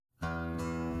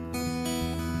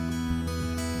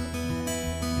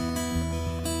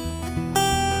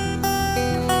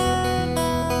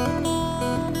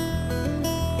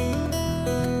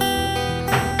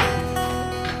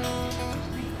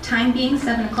being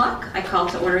 7 o'clock, I call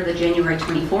to order the January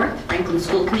 24th Franklin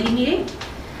School Committee meeting.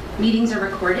 Meetings are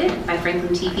recorded by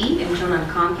Franklin TV and shown on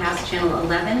Comcast Channel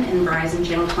 11 and Verizon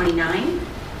Channel 29,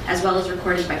 as well as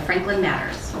recorded by Franklin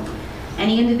Matters.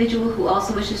 Any individual who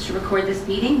also wishes to record this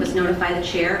meeting must notify the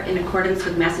chair in accordance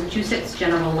with Massachusetts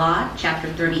General Law,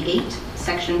 Chapter 38,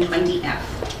 Section 20F.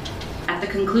 At the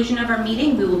conclusion of our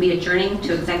meeting, we will be adjourning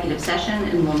to executive session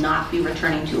and will not be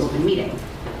returning to open meeting.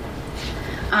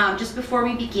 Just before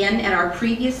we begin, at our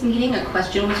previous meeting, a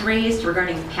question was raised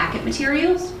regarding packet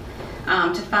materials.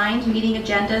 To find meeting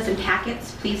agendas and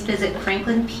packets, please visit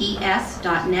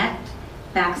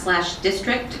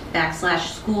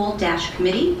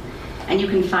franklinps.net/district/school-committee, and you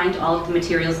can find all of the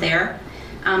materials there.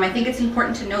 I think it's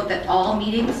important to note that all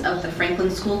meetings of the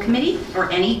Franklin School Committee,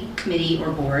 or any committee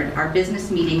or board, are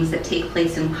business meetings that take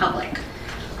place in public.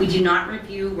 We do not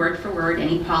review word for word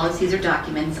any policies or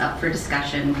documents up for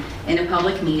discussion in a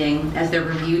public meeting, as they're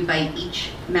reviewed by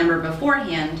each member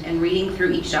beforehand, and reading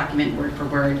through each document word for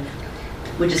word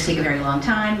would just take a very long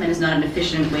time and is not an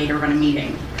efficient way to run a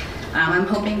meeting. I'm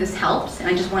hoping this helps, and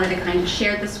I just wanted to kind of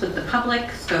share this with the public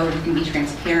so we can be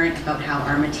transparent about how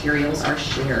our materials are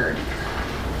shared.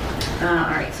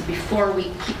 All right, so before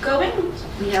we keep going,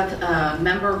 we have a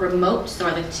member remote, so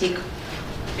I'd like to take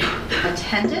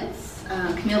attendance.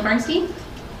 Camille Bernstein?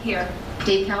 Here.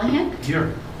 Dave Callahan?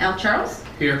 Here. Al Charles?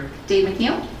 Here. Dave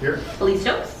McNeil? Here. Elise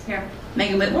Stokes? Here.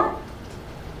 Megan Whitmore?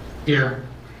 Here.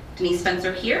 Denise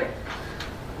Spencer here.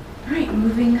 All right,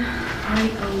 moving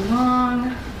right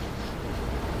along.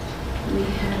 We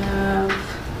have,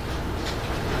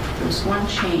 there's one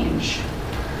change.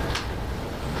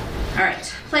 All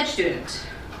right, pledge student.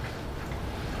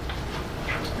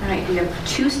 All right, we have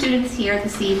 2 students here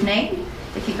this evening.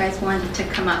 If you guys wanted to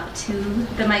come up to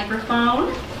the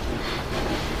microphone.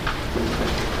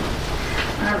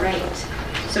 All right,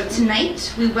 so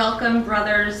tonight we welcome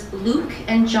brothers Luke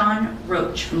and John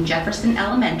Roach from Jefferson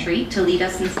Elementary to lead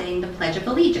us in saying the Pledge of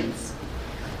Allegiance.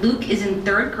 Luke is in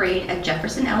 3rd grade at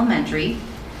Jefferson Elementary.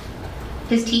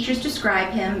 His teachers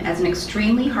describe him as an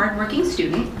extremely hardworking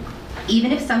student.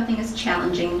 Even if something is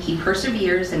challenging, he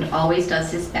perseveres and always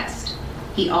does his best.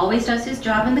 He always does his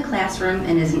job in the classroom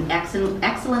and is an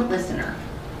excellent listener.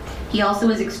 He also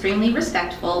is extremely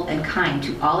respectful and kind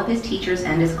to all of his teachers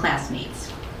and his classmates.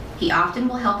 He often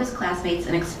will help his classmates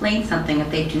and explain something if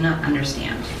they do not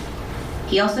understand.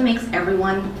 He also makes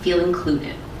everyone feel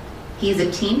included. He is a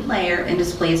team player and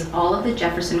displays all of the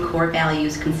Jefferson core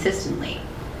values consistently.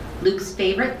 Luke's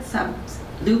favorite subject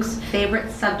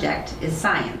is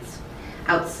science.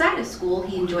 Outside of school,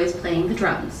 he enjoys playing the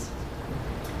drums.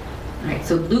 All right,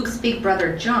 so Luke's big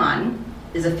brother, John,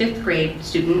 is a 5th grade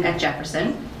student at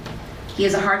Jefferson. He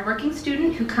is a hardworking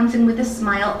student who comes in with a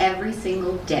smile every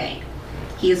single day.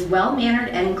 He is well-mannered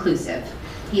and inclusive.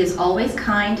 He is always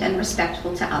kind and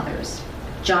respectful to others.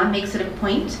 John makes it a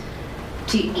point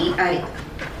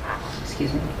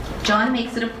John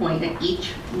makes it a point at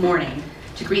each morning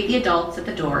to greet the adults at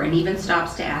the door and even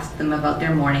stops to ask them about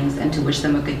their mornings and to wish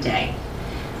them a good day.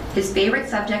 His favorite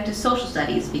subject is social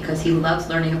studies because he loves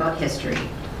learning about history.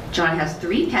 John has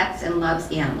 3 pets and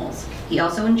loves animals. He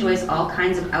also enjoys all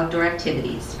kinds of outdoor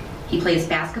activities. He plays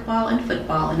basketball and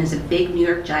football and is a big New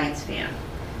York Giants fan.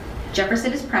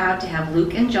 Jefferson is proud to have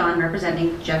Luke and John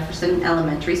representing Jefferson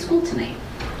Elementary School tonight.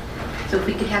 So if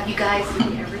we could have you guys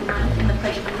lead everyone in the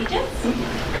Pledge of Allegiance.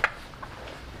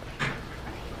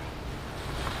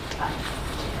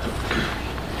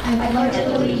 I pledge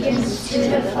allegiance to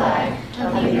the flag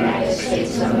of the United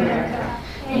States of America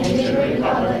and to the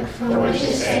republic for which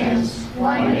it stands,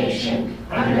 one nation,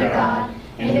 under God,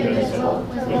 indivisible,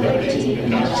 with liberty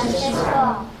and justice for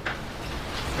all.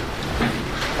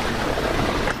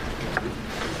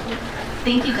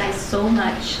 Thank you guys so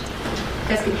much. You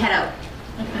guys can head out.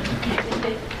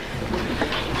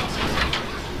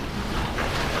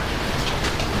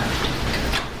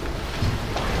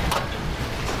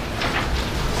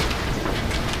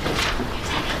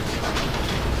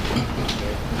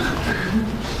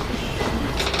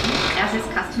 As is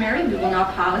customary, we will now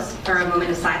pause for a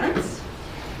moment of silence.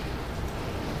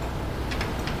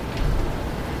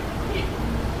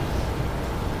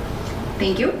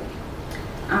 Thank you.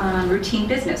 Routine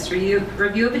business,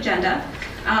 review of agenda.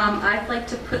 I'd like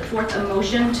to put forth a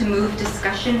motion to move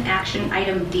discussion action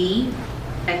item D,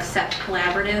 accept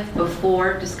collaborative,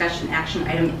 before discussion action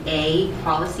item A,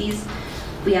 policies.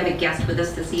 We have a guest with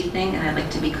us this evening, and I'd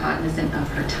like to be cognizant of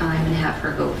her time and have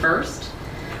her go first.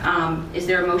 Is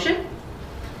there a motion?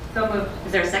 So moved.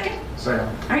 Is there a second? Second.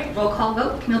 All right, roll call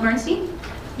vote. Camille Bernstein?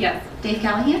 Yes. Dave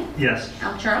Callahan? Yes.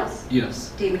 Al Charles?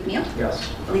 Yes. Dave McNeil? Yes.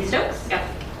 Elise Stokes? Yes.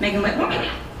 Megan Whitmore?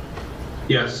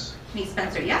 Yes. Denise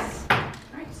Spencer, yes. All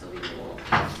right, so we will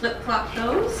flip-flop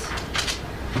those.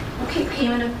 Okay,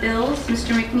 payment of bills,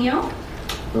 Mr. McNeil.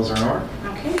 Bills are in order.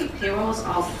 Okay, payroll is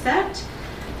all set.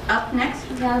 Up next,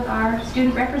 we have our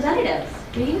student representatives.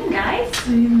 Good evening, guys.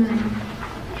 Good evening.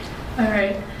 All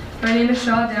right, my name is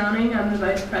Shaw Downing. I'm the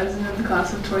vice president of the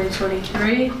class of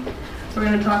 2023. We're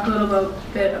going to talk a little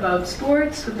bit about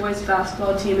sports. The boys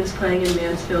basketball team is playing in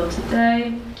Mansfield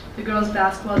today. The girls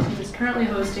basketball team is currently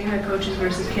hosting their coaches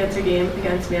versus cancer game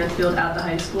against Mansfield at the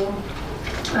high school.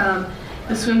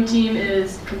 The swim team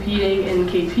is competing in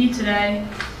KP today.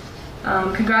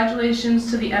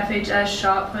 Congratulations to the FHS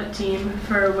shot put team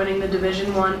for winning the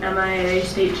Division I MIAA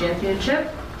state championship.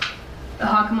 The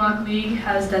Hockomock League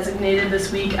has designated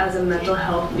this week as a mental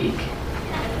health week.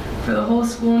 For the whole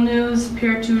school news,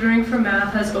 peer tutoring for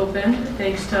math has opened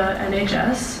thanks to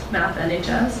NHS, Math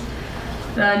NHS.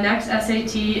 The next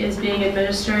SAT is being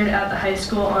administered at the high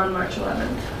school on March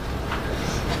 11th.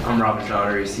 I'm Robin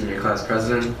Chaudhary, Senior Class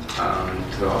President,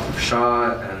 to go off of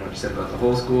Shaw and what you said about the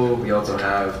whole school. We also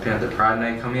have Panther Pride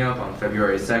Night coming up on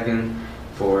February 2nd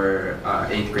for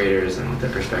 8th graders and the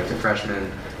prospective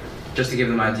freshmen. Just to give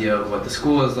them an idea of what the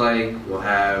school is like, we'll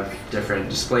have different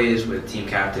displays with team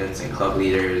captains and club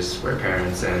leaders where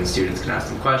parents and students can ask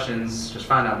them questions, just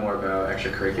find out more about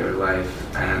extracurricular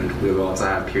life, and we will also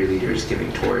have peer leaders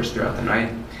giving tours throughout the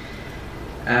night.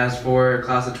 As for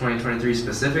class of 2023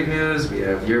 specific news, we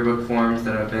have yearbook forms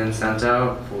that have been sent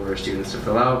out for students to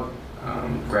fill out.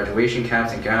 Graduation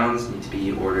caps and gowns need to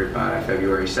be ordered by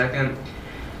February 2nd.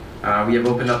 We have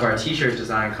opened up our t-shirt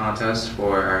design contest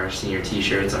for our senior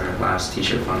t-shirts, our last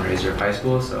t-shirt fundraiser of high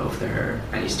school, so if there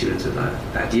are any students with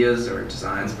ideas or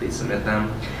designs, please submit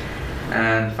them.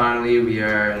 And finally, we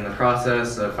are in the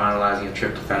process of finalizing a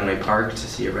trip to Fenway Park to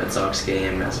see a Red Sox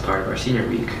game as part of our senior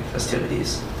week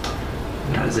festivities.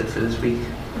 And that is it for this week.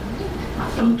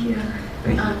 Thank you.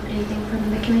 Thank you. Anything from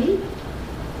the committee?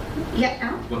 Yeah,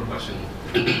 Al? One question.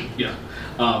 Yeah.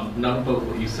 Not about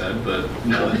what you said, but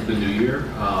now that it's the new year,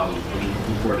 I'm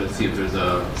looking forward to see if there's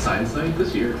a science night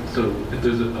this year. So if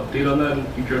there's an update on that in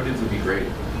future updates, would be great.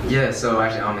 Yeah, so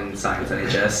actually I'm in Science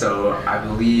NHS, so I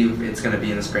believe it's going to be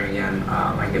in the spring again.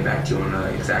 I can get back to you on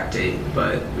the exact date,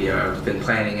 but we have been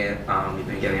planning it. We've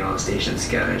been getting all the stations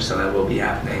together, so that will be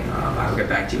happening. I'll get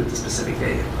back to you with the specific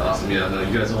date. Awesome. Yeah, no,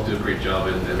 you guys all do a great job,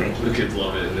 and Thank you. the kids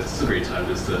love it, and it's a great time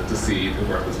just to see the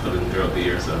work that's put in throughout the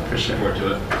year. So For sure. look forward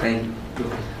to it. Thank you. All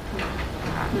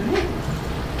right.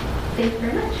 Thank you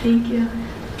very much. Thank you.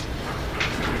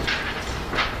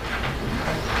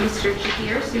 Mr.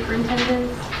 Shakir,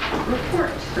 Superintendent's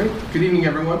report. Great. Good evening,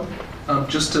 everyone.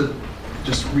 Just to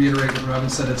reiterate what Robin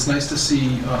said, it's nice to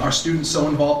see our students so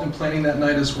involved in planning that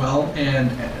night as well. And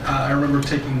I remember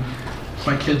taking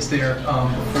my kids there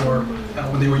before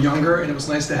when they were younger, and it was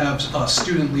nice to have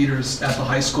student leaders at the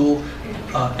high school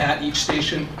at each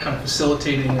station, kind of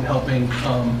facilitating and helping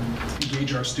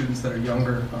engage our students that are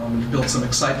younger and build some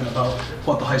excitement about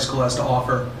what the high school has to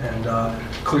offer. And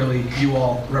clearly, you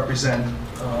all represent.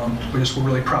 We're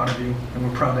really proud of you, and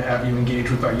we're proud to have you engage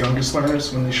with our youngest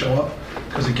learners when they show up,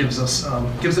 because it gives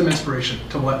them inspiration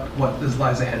to what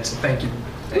lies ahead. So thank you.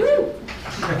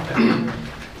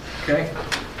 Okay.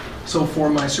 So for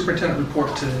my superintendent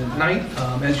report tonight,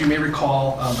 as you may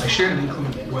recall, I shared an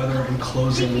inclement weather and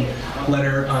closing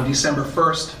letter on December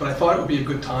 1st, but I thought it would be a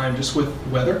good time just with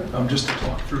weather, just to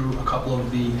talk through a couple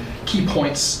of the key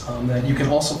points that you can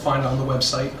also find on the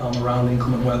website around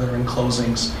inclement weather and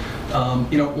closings.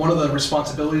 One of the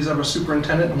responsibilities of a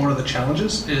superintendent and one of the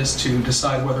challenges is to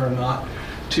decide whether or not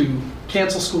to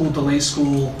cancel school, delay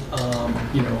school,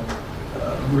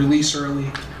 release early,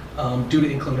 due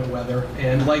to inclement weather.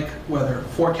 And like weather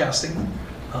forecasting,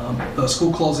 the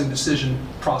school closing decision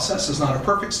process is not a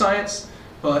perfect science,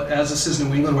 but as this is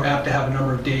New England, we're apt to have a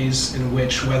number of days in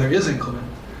which weather is inclement.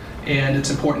 And it's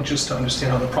important just to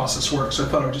understand how the process works. So I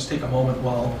thought I would just take a moment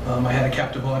while I had a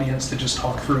captive audience to just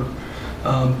talk through.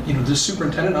 The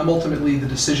superintendent, I'm ultimately the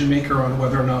decision maker on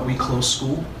whether or not we close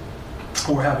school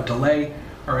or have a delay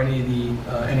or any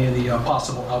of the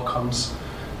possible outcomes.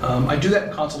 I do that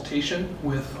in consultation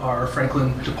with our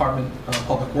Franklin Department of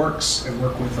Public Works. I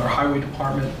work with our Highway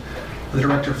Department, the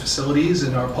Director of Facilities,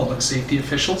 and our public safety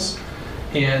officials.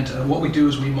 And what we do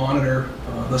is we monitor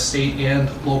the state and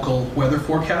local weather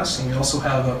forecasts, and we also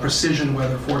have a precision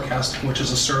weather forecasting, which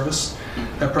is a service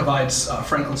that provides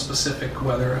Franklin-specific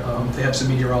weather. They have some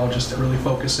meteorologists that really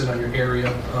focus in on your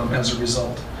area as a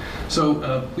result.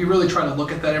 So we really try to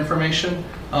look at that information.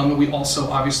 We also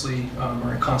obviously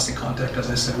are in constant contact, as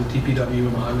I said, with DPW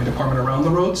and the Highway Department around the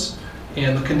roads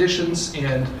and the conditions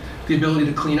and the ability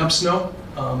to clean up snow.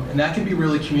 And that can be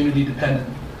really community dependent.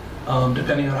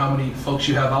 depending on how many folks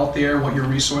you have out there, what your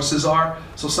resources are.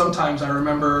 So sometimes I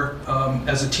remember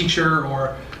as a teacher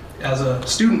or as a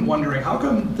student wondering, how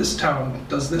come this town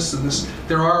does this and this?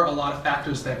 There are a lot of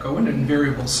factors that go into and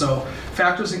variables. So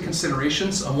factors and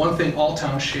considerations. One thing all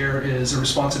towns share is a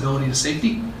responsibility to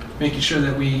safety, making sure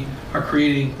that we are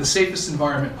creating the safest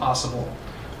environment possible,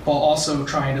 while also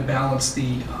trying to balance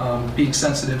the being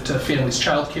sensitive to families'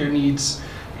 childcare needs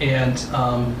and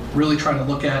really trying to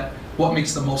look at what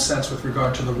makes the most sense with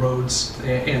regard to the roads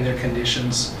and their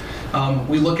conditions.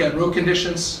 We look at road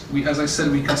conditions. As I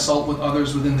said, we consult with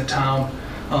others within the town.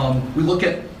 We look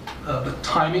at the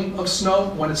timing of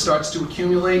snow when it starts to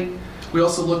accumulate. We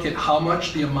also look at how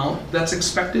much, the amount that's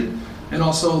expected, and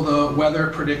also the weather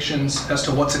predictions as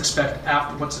to what's expected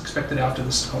after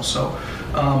the snow. So,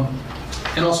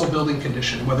 and also building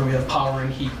condition, whether we have power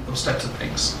and heat, those types of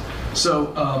things.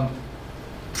 So,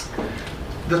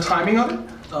 the timing of it.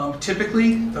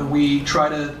 Typically, we try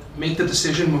to make the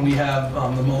decision when we have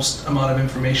the most amount of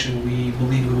information we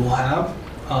believe we will have.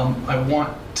 I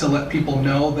want to let people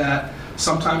know that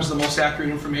sometimes the most accurate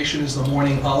information is the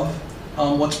morning of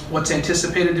what's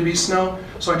anticipated to be snow.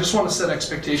 So I just want to set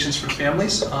expectations for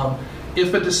families.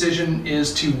 If a decision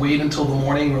is to wait until the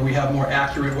morning where we have more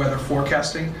accurate weather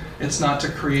forecasting, it's not to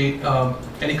create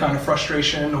any kind of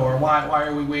frustration or why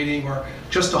are we waiting or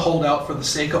just to hold out for the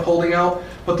sake of holding out.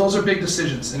 But those are big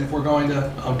decisions, and if we're going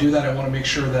to do that, I want to make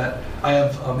sure that I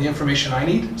have the information I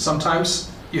need.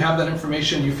 Sometimes you have that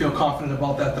information, you feel confident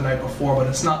about that the night before, but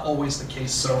it's not always the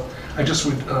case. So I just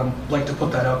would like to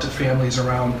put that out to families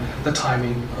around the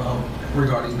timing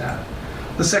regarding that.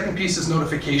 The second piece is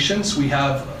notifications. We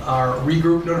have our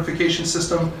regroup notification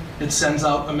system. It sends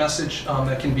out a message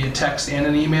that can be a text and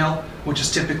an email, which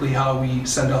is typically how we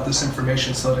send out this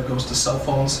information so that it goes to cell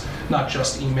phones, not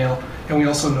just email. And we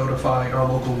also notify our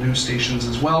local news stations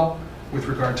as well with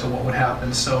regard to what would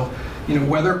happen. So,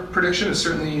 weather prediction is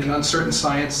certainly an uncertain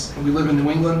science. We live in New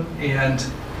England, and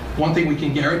one thing we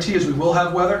can guarantee is we will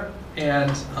have weather, and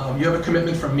you have a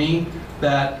commitment from me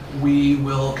that we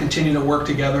will continue to work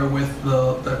together with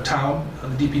the town,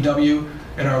 the DPW,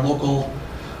 and our local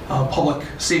public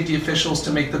safety officials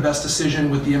to make the best decision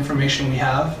with the information we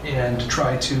have and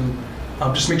try to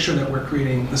just make sure that we're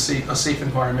creating a safe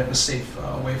environment, a safe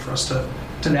way for us to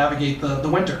navigate the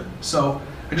winter. So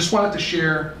I just wanted to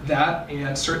share that,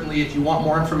 and certainly if you want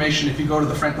more information, if you go to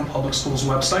the Franklin Public Schools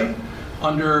website,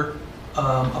 under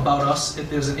About Us,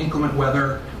 there's an inclement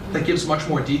weather that gives much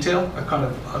more detail, kind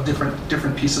of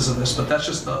different pieces of this, but that's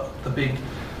just the big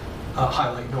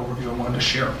highlight and overview I wanted to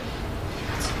share.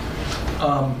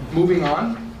 Moving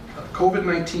on,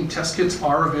 COVID-19 test kits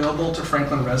are available to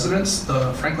Franklin residents.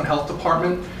 The Franklin Health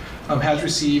Department has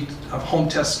received home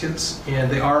test kits,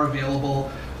 and they are available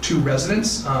to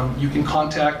residents. You can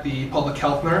contact the public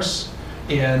health nurse,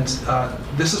 and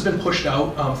this has been pushed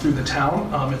out through the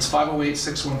town. It's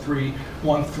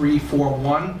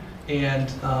 508-613-1341. And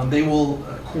they will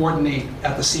coordinate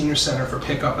at the senior center for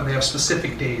pickup, and they have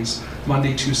specific days: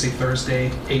 Monday, Tuesday,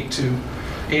 Thursday, 8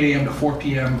 a.m. to 4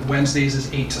 p.m. Wednesdays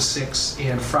is 8 to 6,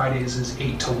 and Fridays is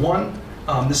 8 to 1.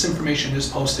 This information is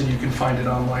posted. You can find it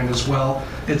online as well.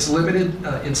 It's limited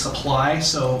in supply,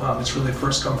 so it's really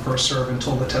first come, first serve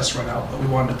until the tests run out. But we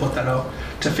wanted to put that out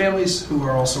to families who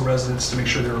are also residents to make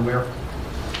sure they're aware.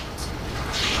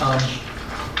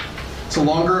 It's a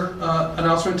longer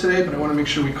announcement today, but I want to make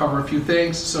sure we cover a few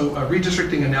things. So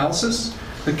redistricting analysis,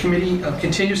 the committee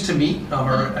continues to meet,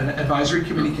 our advisory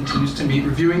committee continues to meet,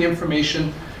 reviewing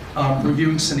information,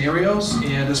 reviewing scenarios,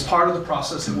 and as part of the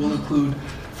process, it will include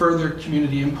further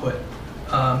community input.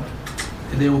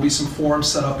 There will be some forums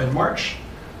set up in March,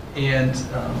 and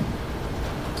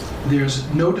there's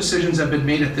no decisions that have been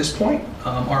made at this point.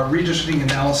 Our redistricting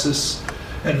analysis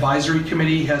advisory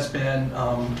committee has been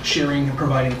sharing and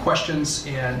providing questions,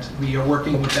 and we are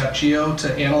working with AppGeo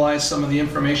to analyze some of the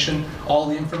information, all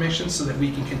the information, so that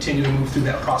we can continue to move through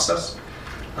that process.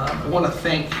 I want to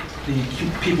thank the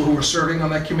people who are serving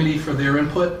on that committee for their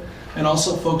input, and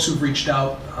also folks who've reached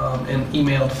out and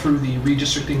emailed through the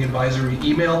redistricting advisory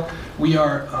email. We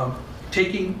are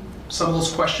taking some of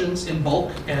those questions in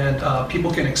bulk, and people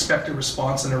can expect a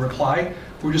response and a reply.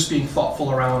 We're just being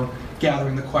thoughtful around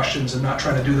gathering the questions and not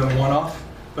trying to do them one-off,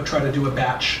 but try to do a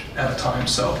batch at a time.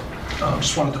 So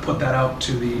just wanted to put that out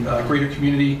to the greater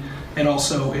community. And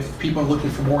also, if people are looking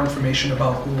for more information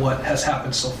about what has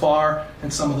happened so far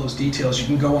and some of those details, you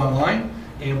can go online,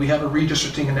 and we have a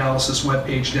redistricting analysis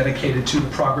webpage dedicated to the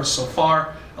progress so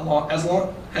far, as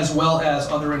well as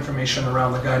other information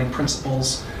around the guiding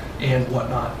principles and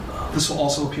whatnot. This will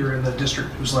also appear in the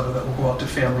district newsletter that will go out to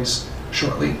families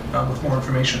shortly with more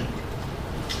information.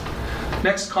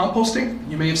 Next, composting.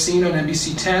 You may have seen on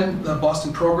NBC 10, the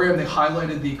Boston program, they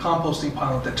highlighted the composting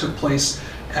pilot that took place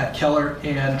at Keller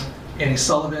and Annie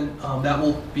Sullivan. That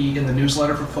will be in the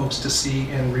newsletter for folks to see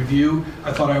and review.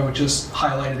 I thought I would just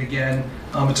highlight it again.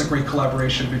 It's a great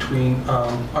collaboration between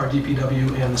our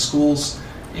DPW and the schools,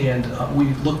 and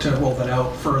we look to roll that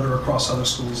out further across other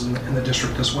schools in the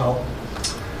district as well.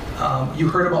 You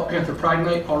heard about Panther Pride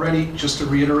Night already. Just to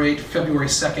reiterate, February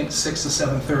 2nd, 6 to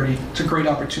 7:30. It's a great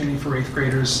opportunity for 8th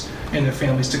graders and their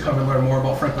families to come and learn more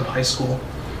about Franklin High School.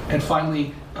 And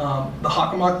finally, the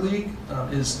Hockomock League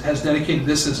has dedicated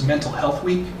this as Mental Health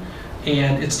Week,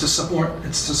 and it's to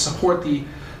support the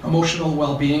emotional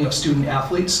well-being of student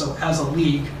athletes. So as a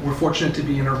league, we're fortunate to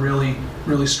be in a really,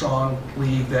 really strong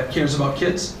league that cares about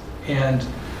kids, and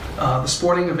the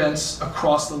sporting events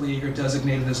across the league are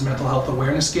designated as mental health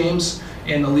awareness games,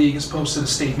 and the league has posted a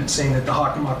statement saying that the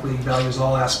Hockomock League values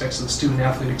all aspects of the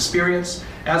student-athlete experience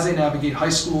as they navigate high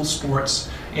school sports,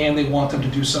 and they want them to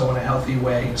do so in a healthy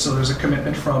way. So there's a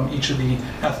commitment from each of the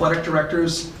athletic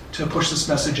directors to push this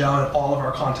message out at all of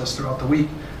our contests throughout the week.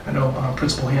 I know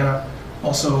Principal Hannah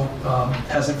also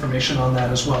has information on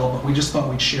that as well, but we just thought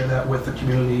we'd share that with the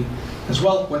community as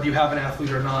well. Whether you have an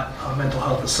athlete or not, mental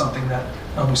health is something that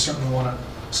we certainly want to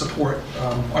support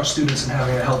our students in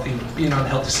having being on the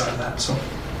healthy side of that. So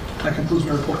that concludes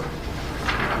my report.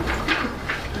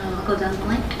 I'll go down the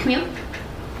line. Camille?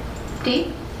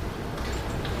 Dave?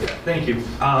 Thank you.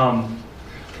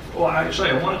 Well,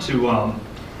 actually, I wanted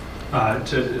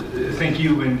to thank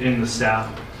you and the staff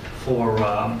for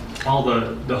all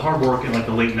the hard work and like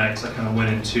the late nights that kind of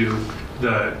went into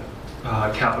the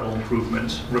capital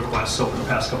improvement requests over the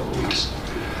past couple of weeks.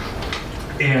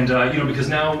 And because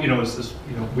now it's this,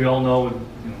 we all know,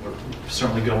 we're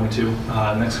certainly going to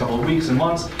the next couple of weeks and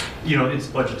months. It's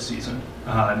budget season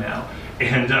now,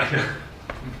 and.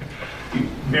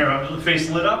 Mira, face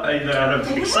lit up out of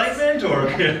excitement, or?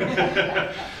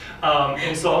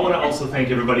 And so I want to also thank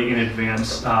everybody in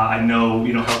advance. I know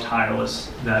how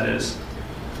tireless that is.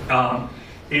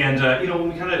 When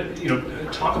we kind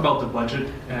of talk about the budget,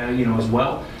 as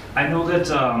well, I know that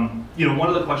one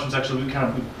of the questions actually we kind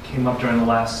of came up during the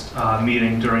last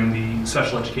meeting during the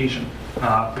special education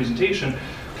presentation.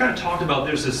 Kind of talked about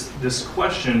there's this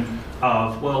question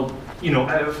of, well,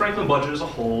 Franklin budget as a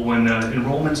whole, when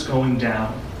enrollment's going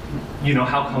down,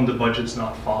 how come the budget's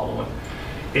not following?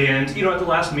 And, at the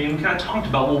last meeting, we kind of talked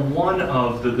about, well, one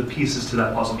of the pieces to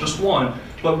that puzzle, just one,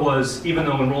 but was even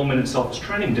though enrollment itself is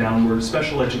trending downward,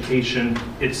 special education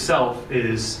itself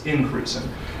is increasing,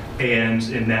 and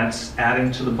that's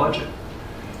adding to the budget.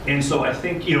 And so I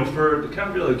think, for the kind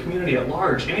of really the community at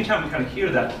large, anytime we kind of hear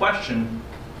that question,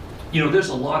 there's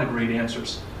a lot of great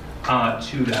answers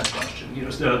to that question.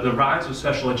 The rise of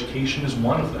special education is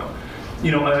one of them.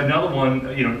 Another one,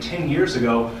 10 years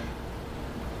ago,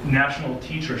 national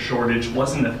teacher shortage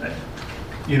wasn't a thing.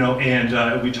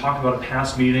 And we talked about at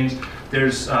past meetings,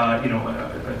 there's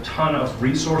a ton of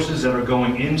resources that are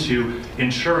going into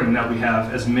ensuring that we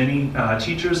have as many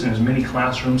teachers and as many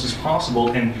classrooms as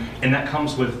possible, and that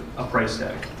comes with a price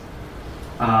tag.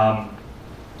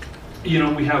 We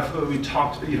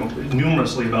talked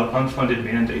numerously about unfunded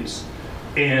mandates.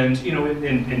 And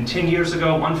in 10 years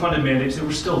ago, unfunded mandates, they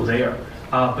were still there,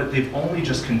 but they've only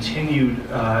just continued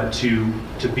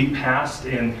to be passed,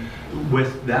 and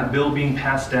with that bill being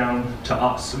passed down to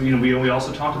us. So, we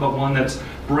also talked about one that's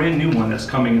brand new one that's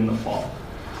coming in the fall,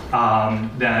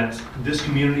 that this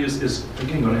community is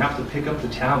again going to have to pick up the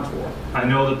tab for. I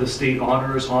know that the state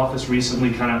auditor's office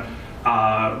recently kind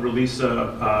of released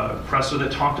a presser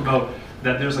that talked about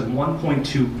that there's like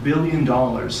 $1.2 billion in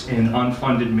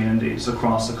unfunded mandates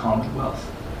across the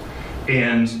Commonwealth.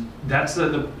 And that's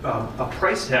a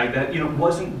price tag that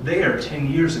wasn't there 10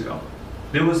 years ago.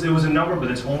 There was a number, but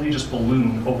it's only just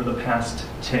ballooned over the past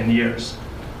 10 years.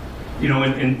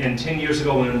 And 10 years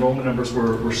ago when enrollment numbers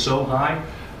were so high,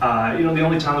 the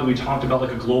only time that we talked about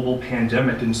like a global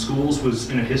pandemic in schools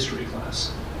was in a history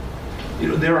class.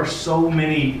 There are so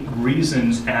many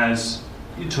reasons as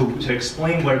to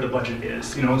explain where the budget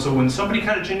is, and so when somebody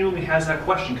kind of genuinely has that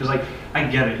question, because I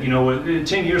get it,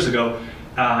 10 years ago,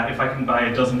 if I can buy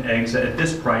a dozen eggs at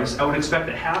this price, I would expect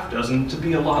a half dozen to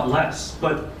be a lot less,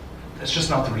 but that's just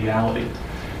not the reality.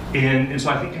 And so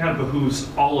I think it kind of behooves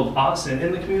all of us and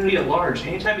in the community at large,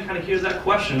 anytime you kind of hear that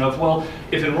question of, well,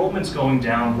 if enrollment's going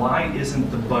down, why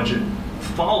isn't the budget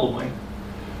following?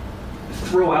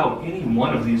 Throw out any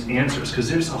one of these answers, because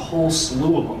there's a whole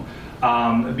slew of them.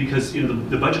 Because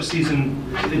the budget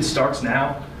season, it starts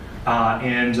now,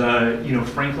 and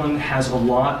Franklin has a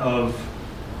lot of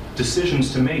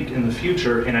decisions to make in the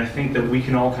future, and I think that we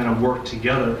can all kind of work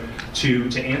together to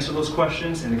answer those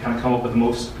questions and to kind of come up with the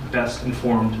most best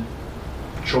informed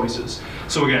choices.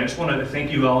 So again, I just want to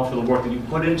thank you all for the work that you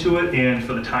put into it and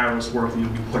for the tireless work that you'll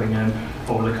be putting in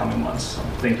over the coming months. So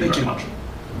thank you very much.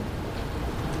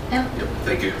 Yeah. Yep,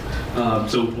 thank you.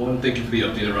 So one, thank you for the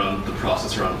update around the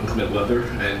process around inclement weather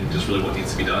and just really what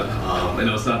needs to be done. I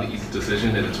know it's not an easy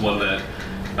decision, and it's one that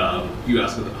you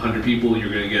ask 100 people, you're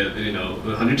going to get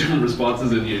 100 different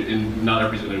responses, and not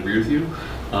everybody's going to agree with you.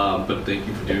 But thank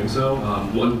you for doing so.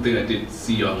 One thing I did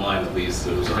see online, at least,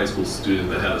 there was a high school student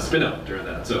that had a spin out during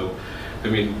that. So, I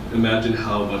mean, imagine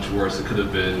how much worse it could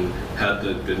have been had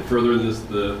it been further in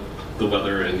the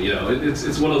weather, and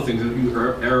it's one of those things that you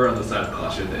err on the side of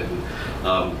caution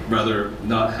and rather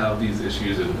not have these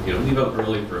issues and leave out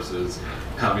early versus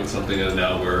having something in an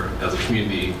hour as a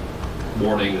community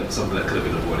warning something that could have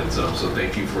been avoided. So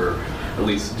thank you for at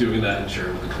least doing that and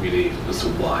sharing with the community as to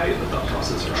why and the thought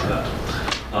process around that.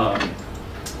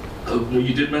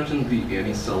 You did mention the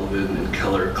Annie Sullivan and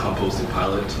Keller composting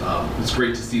pilot. It's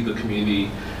great to see the community,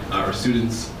 our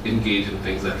students engage in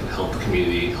things that can help the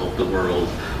community, help the world,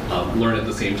 learn at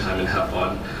the same time and have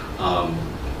fun.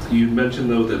 You mentioned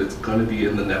though that it's going to be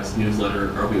in the next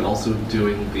newsletter. Are we also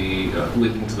doing the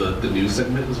linking to the news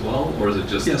segment as well, or is it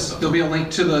just? Yes, there'll be a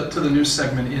link to the news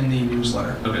segment in the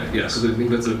newsletter. Okay, yeah, because I think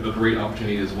that's a great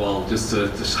opportunity as well, just to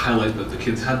highlight that the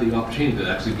kids had the opportunity to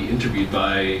actually be interviewed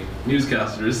by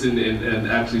newscasters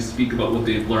and actually speak about what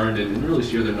they've learned and really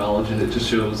share their knowledge, and it just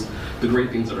shows the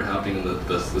great things that are happening in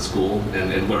the school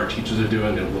and what our teachers are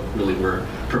doing and what really we're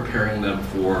preparing them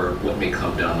for what may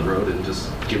come down the road and just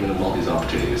giving them all these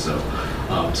opportunities. So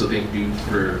thank you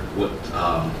for what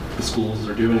the schools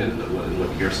are doing and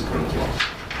what you're supporting as well.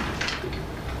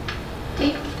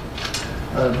 Thank you.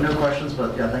 Dave? No questions,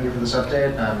 but yeah, thank you for this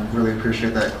update. Really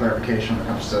appreciate that clarification when it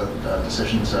comes to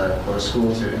decisions to go to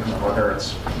school, to inclement weather.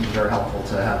 It's very helpful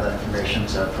to have that information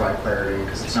to provide clarity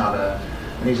because it's not an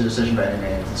easy decision by any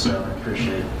means. So I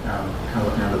appreciate kind of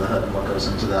looking under the hood and what goes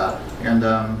into that. And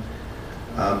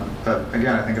but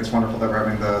again, I think it's wonderful that we're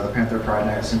having the Panther Pride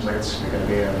Night. It seems like it's going to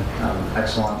be an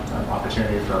excellent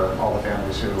opportunity for all the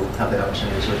families who have the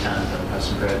opportunity to attend and have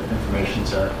some great information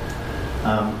to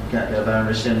get a better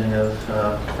understanding of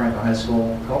Franklin High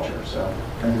School culture. So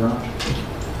thank you very much.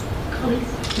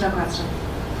 Please. No question.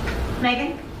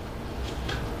 Megan?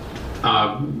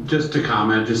 Just to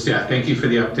comment, thank you for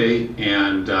the update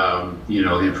and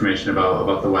the information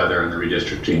about the weather and the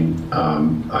redistricting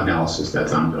analysis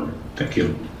that's ongoing. Thank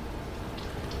you.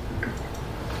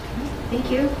 Thank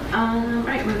you.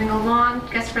 Right, moving along,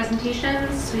 guest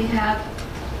presentations. We have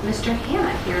Mr.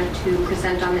 Hanna here to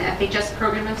present on the FHS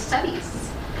Program of Studies.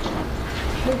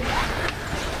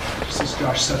 Just as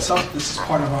Josh sets up, this is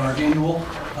part of our annual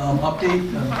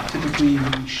update. Typically,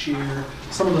 we share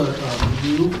some of the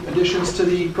new additions to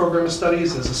the Program of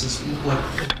Studies, as this is like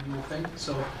an annual thing.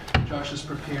 So Josh has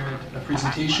prepared a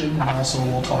presentation, and also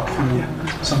we'll talk through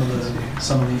some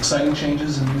of the exciting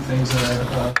changes and new things that are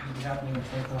going to be happening in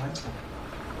Franklin High School.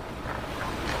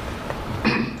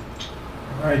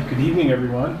 All right, good evening,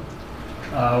 everyone.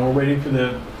 We're waiting for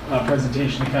the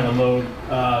presentation to kind of load.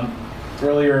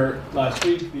 Earlier last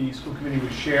week, the school committee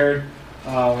was shared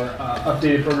our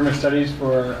updated program of studies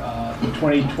for the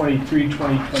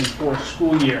 2023-2024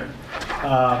 school year.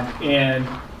 And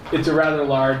it's a rather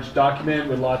large document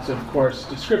with lots of course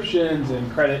descriptions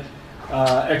and credit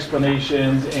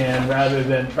explanations, and rather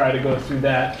than try to go through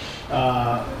that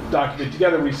document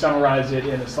together, we summarize it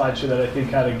in a slideshow that I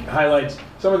think kind of highlights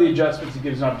some of the adjustments and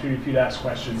gives an opportunity for you to ask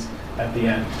questions at the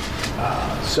end.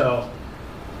 So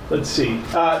let's see.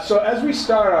 So as we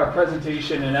start our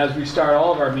presentation and as we start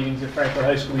all of our meetings at Franklin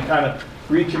High School, we kind of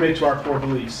recommit to our core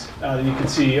beliefs that you can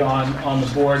see on the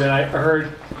board. And I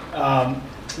heard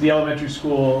the elementary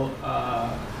school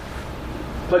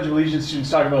Pledge of Allegiance students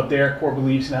talk about their core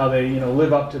beliefs and how they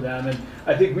live up to them. And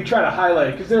I think we try to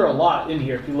highlight, because there are a lot in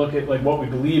here if you look at like what we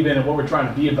believe in and what we're trying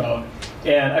to be about.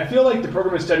 And I feel like the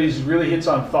program of studies really hits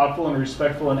on thoughtful and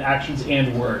respectful in actions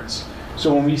and words.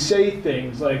 So when we say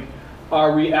things like,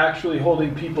 are we actually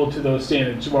holding people to those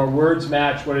standards? Do our words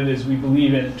match what it is we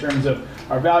believe in terms of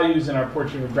our values and our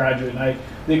portrait of a graduate? And I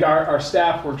think our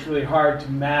staff works really hard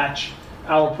to match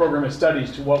our program of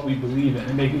studies to what we believe in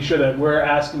and making sure that we're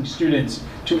asking students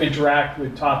to interact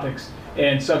with topics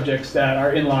and subjects that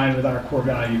are in line with our core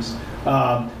values.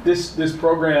 This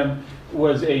program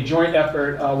was a joint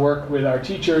effort, work with our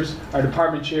teachers, our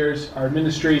department chairs, our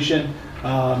administration,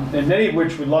 and many of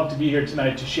which would love to be here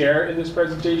tonight to share in this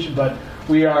presentation, but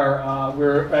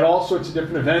We're at all sorts of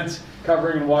different events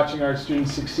covering and watching our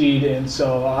students succeed, and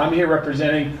so I'm here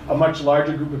representing a much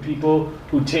larger group of people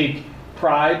who take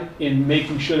pride in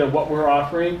making sure that what we're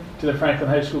offering to the Franklin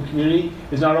High School community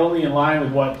is not only in line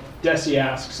with what DESE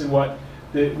asks and what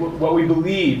we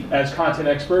believe as content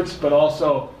experts, but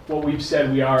also what we've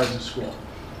said we are as a school.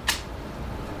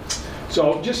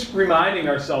 So just reminding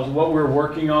ourselves of what we're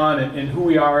working on and who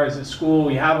we are as a school.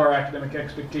 We have our academic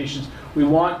expectations. We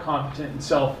want competent and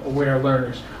self-aware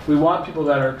learners. We want people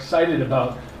that are excited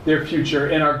about their future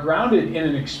and are grounded in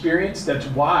an experience that's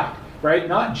wide, right?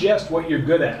 Not just what you're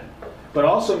good at, but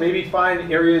also maybe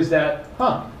find areas that,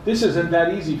 this isn't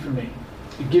that easy for me.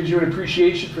 It gives you an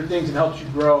appreciation for things and helps you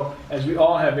grow, as we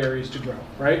all have areas to grow,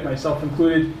 right? Myself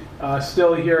included,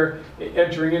 still here,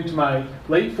 entering into my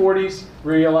late 40s,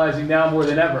 realizing now more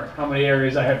than ever how many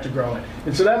areas I have to grow in.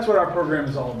 And so that's what our program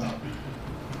is all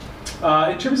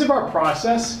about. In terms of our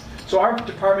process, so our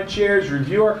department chairs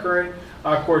review our current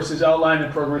courses outlined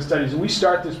in program studies, and we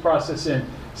start this process in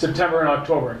September and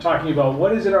October, talking about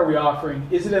what is it are we offering,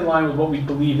 is it in line with what we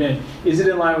believe in, is it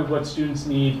in line with what students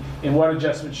need, and what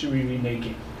adjustments should we be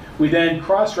making. We then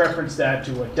cross-reference that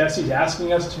to what DESE is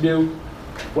asking us to do,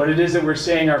 what it is that we're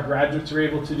saying our graduates are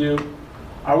able to do.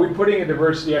 Are we putting a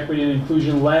diversity, equity, and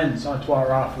inclusion lens onto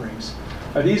our offerings?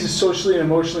 Are these socially and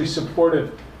emotionally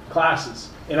supportive classes?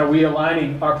 And are we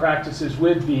aligning our practices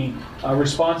with being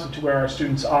responsive to where our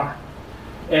students are?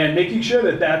 And making sure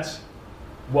that that's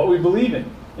what we believe in.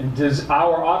 And does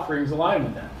our offerings align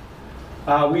with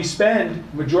that? We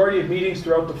spend majority of meetings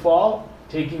throughout the fall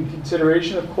taking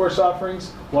consideration of course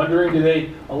offerings, wondering do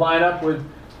they align up with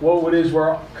what it is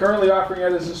we're currently offering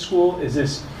out as a school? Is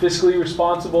this fiscally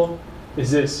responsible?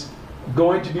 Is this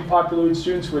going to be popular with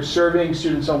students? We're surveying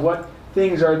students on what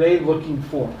things are they looking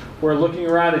for. We're looking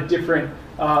around at different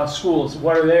schools.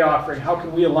 What are they offering? How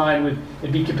can we align with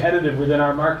and be competitive within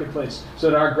our marketplace so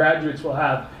that our graduates will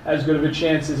have as good of a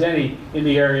chance as any in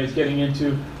the areas getting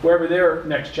into wherever their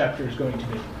next chapter is going to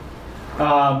be.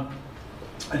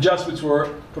 Adjustments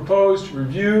were proposed,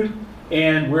 reviewed,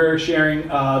 and we're sharing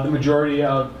the majority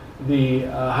of the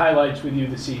highlights with you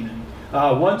this evening.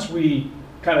 Once we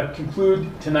kind of conclude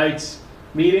tonight's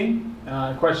meeting,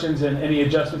 questions and any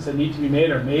adjustments that need to be made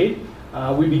are made,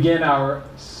 we begin our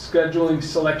scheduling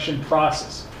selection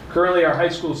process. Currently, our high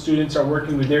school students are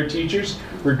working with their teachers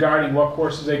regarding what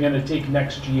courses they're going to take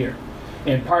next year.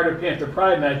 And part of Panther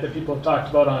Pride Night that people have talked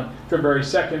about on February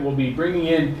 2nd will be bringing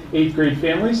in 8th grade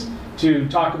families to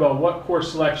talk about what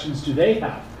course selections do they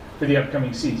have for the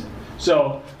upcoming season.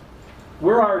 So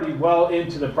we're already well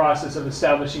into the process of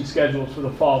establishing schedules for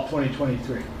the fall of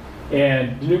 2023.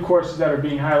 And the new courses that are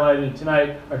being highlighted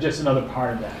tonight are just another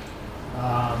part of that.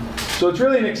 So it's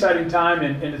really an exciting time,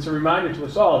 and it's a reminder to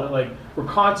us all that we're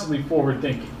constantly forward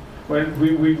thinking. When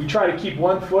we try to keep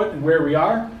one foot in where we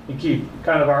are and keep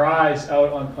kind of our eyes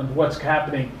out on what's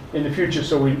happening in the future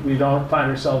so we don't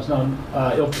find ourselves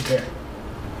ill-prepared.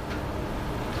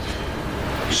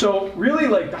 So really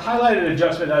the highlighted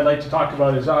adjustment I'd like to talk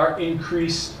about is our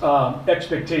increased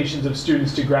expectations of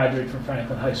students to graduate from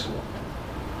Franklin High School.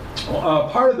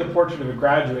 Part of the portrait of a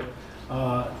graduate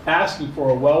asking for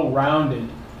a well-rounded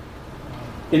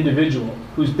individual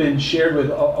who's been shared with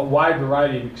a wide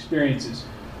variety of experiences.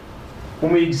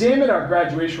 When we examined our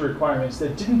graduation requirements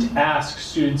that didn't ask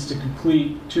students to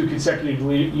complete 2 consecutive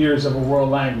years of a world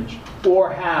language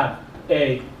or have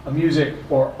a music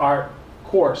or art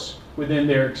course within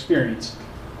their experience,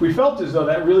 we felt as though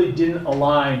that really didn't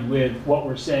align with what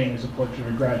we're saying as a portrait of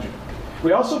a graduate.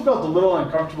 We also felt a little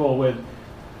uncomfortable with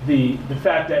the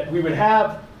fact that we would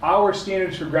have our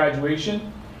standards for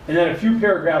graduation, and then a few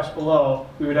paragraphs below,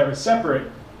 we would have a separate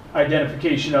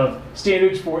identification of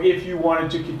standards for if you wanted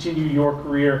to continue your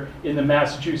career in the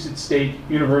Massachusetts State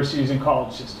Universities and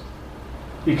College System.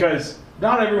 Because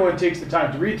not everyone takes the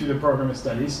time to read through the program of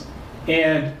studies,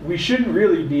 and we shouldn't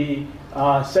really be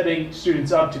setting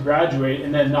students up to graduate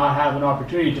and then not have an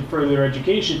opportunity to further their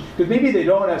education, because maybe they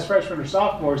don't as freshmen or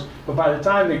sophomores, but by the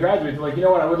time they graduate, they're like, you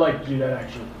know what, I would like to do that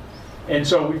actually. And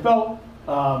so we felt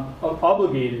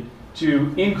obligated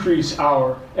to increase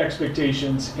our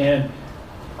expectations and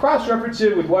cross-reference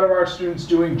it with what are our students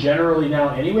doing generally now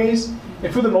anyways.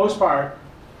 And for the most part,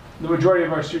 the majority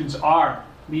of our students are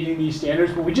meeting these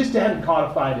standards, but we just hadn't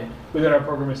codified it within our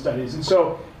program of studies. And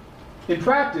so in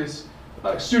practice,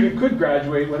 a student could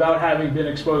graduate without having been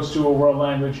exposed to a world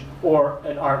language or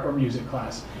an art or music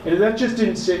class. And that just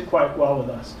didn't sit quite well with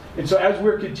us. And so as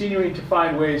we're continuing to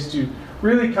find ways to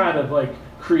really kind of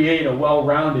create a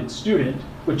well-rounded student,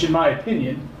 which in my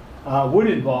opinion would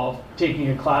involve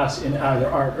taking a class in either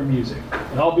art or music.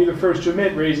 And I'll be the first to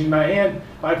admit, raising my hand,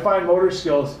 my fine motor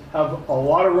skills have a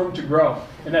lot of room to grow.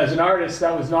 And as an artist,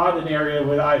 that was not an area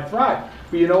where I thrived.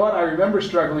 But you know what? I remember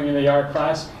struggling in the art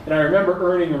class, and I remember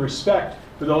earning a respect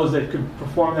for those that could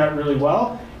perform that really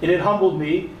well. And it humbled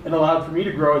me and allowed for me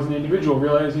to grow as an individual,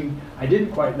 realizing I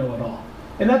didn't quite know it all.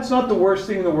 And that's not the worst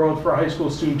thing in the world for a high school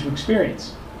student to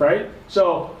experience, right?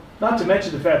 So, not to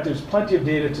mention the fact there's plenty of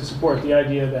data to support the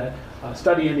idea that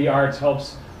studying the arts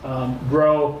helps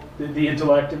grow the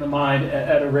intellect and the mind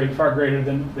at a rate far greater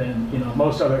than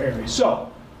most other areas.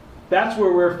 So that's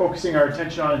where we're focusing our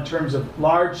attention on in terms of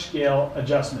large-scale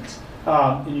adjustments.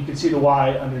 And you can see the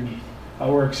why underneath.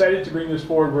 We're excited to bring this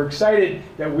forward. We're excited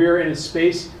that we're in a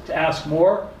space to ask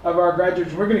more of our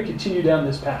graduates. We're going to continue down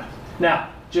this path. Now,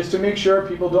 just to make sure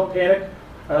people don't panic,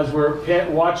 as we're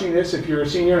watching this, if you're a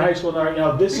senior in high school right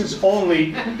now, this is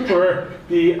only for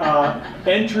the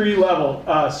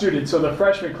entry-level students. So the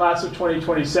freshman class of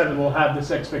 2027 will have this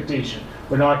expectation.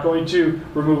 We're not going to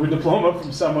remove a diploma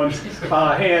from someone's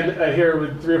hand here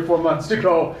with 3 or 4 months to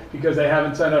go because they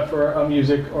haven't signed up for a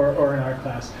music or an art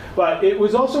class. But it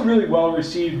was also really well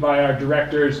received by our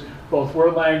directors, both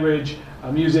world language,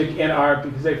 music, and art,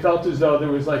 because they felt as though there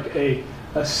was like a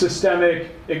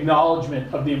systemic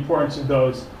acknowledgement of the importance of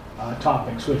those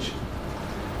topics, which,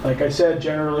 like I said,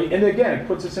 generally, and again, it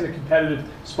puts us in a competitive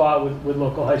spot with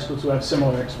local high schools who have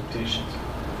similar expectations.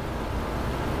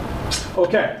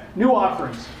 Okay, new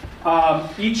offerings.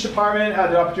 Each department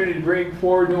had the opportunity to bring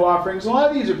forward new offerings. A lot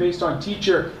of these are based on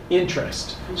teacher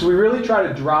interest. So we really try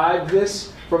to drive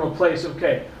this from a place of,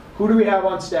 okay, who do we have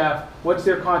on staff? What's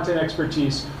their content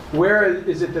expertise? Where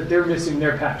is it that they're missing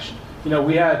their passion? You know,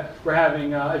 we're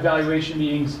having evaluation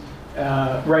meetings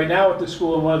right now at the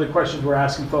school, and one of the questions we're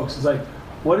asking folks is like,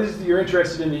 what is it you're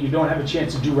interested in that you don't have a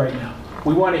chance to do right now?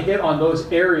 We want to hit on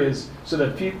those areas so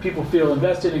that people feel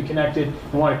invested and connected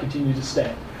and want to continue to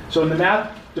stay. So in the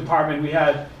math department, we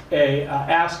had a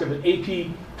ask of an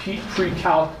AP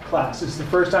pre-calc class. This is the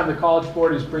first time the College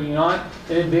Board is bringing on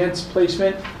an advanced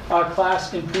placement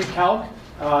class in pre-calc.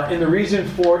 And the reason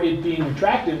for it being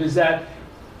attractive is that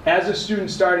as a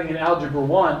student starting in Algebra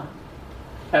 1,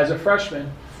 as a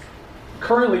freshman,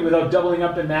 currently without doubling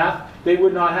up in math, they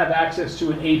would not have access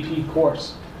to an AP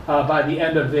course by the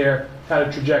end of their kind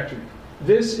of trajectory.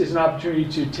 This is an opportunity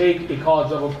to take a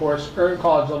college level course, earn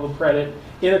college level credit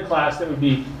in a class that would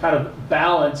be kind of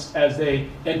balanced as they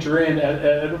enter in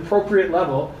at an appropriate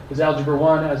level as Algebra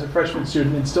 1 as a freshman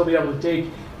student, and still be able to take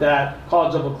that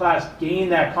college level class, gain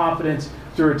that confidence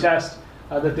through a test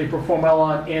that they perform well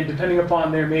on, and depending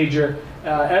upon their major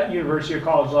at university or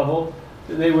college level,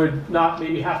 they would not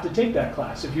maybe have to take that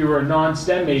class. If you were a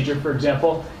non-STEM major, for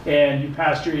example, and you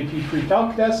passed your AP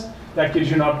pre-calc test, that gives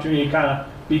you an opportunity to kind of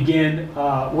begin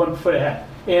 1 foot ahead.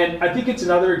 And I think it's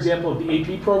another example of the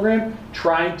AP program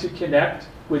trying to connect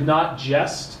with not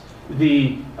just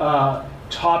the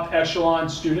top echelon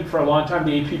student. For a long time,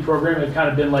 the AP program had kind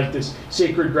of been like this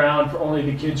sacred ground for only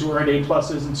the kids who earned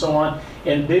A+ and so on.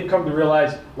 And they've come to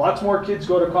realize lots more kids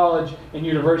go to college and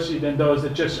university than those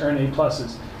that just earn A+.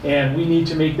 And we need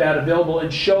to make that available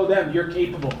and show them you're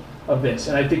capable of this.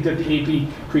 And I think that the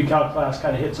AP pre-calc class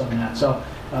kind of hits on that. So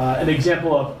an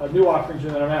example of new offerings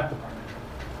within our math department.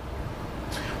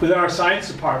 Within our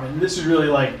science department, and this is really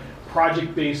like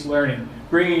project-based learning,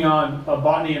 bringing on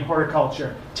botany and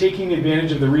horticulture, taking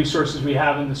advantage of the resources we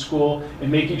have in the school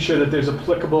and making sure that there's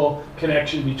applicable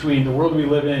connection between the world we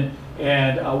live in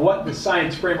and what the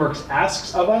science frameworks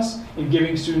asks of us, and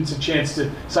giving students a chance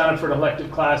to sign up for an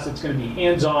elective class that's going to be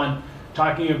hands-on,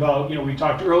 talking about, we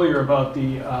talked earlier about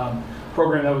the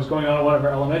program that was going on at one of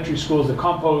our elementary schools, the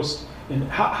compost, and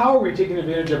how are we taking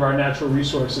advantage of our natural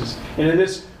resources. And in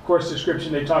this course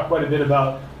description, they talk quite a bit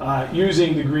about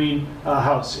using the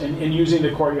greenhouse and using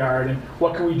the courtyard, and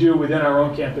what can we do within our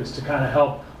own campus to kind of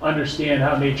help understand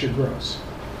how nature grows.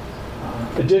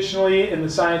 Additionally, in the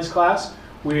science class,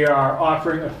 we are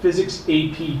offering a Physics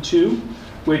AP2,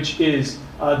 which is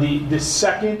the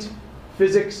second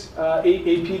Physics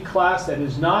AP class that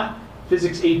is not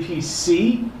Physics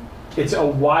AP-C. It's a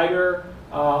wider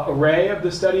array of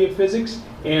the study of physics,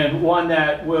 and one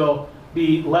that will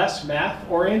be less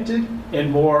math-oriented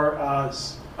and more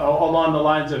along the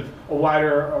lines of a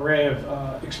wider array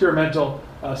of experimental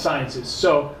sciences.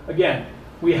 So again,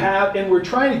 we have, and we're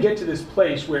trying to get to this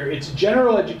place where it's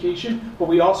general education, but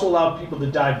we also allow people to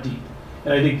dive deep.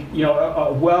 And I think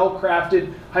a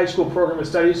well-crafted high school program of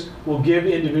studies will give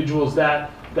individuals that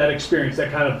experience,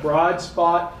 that kind of broad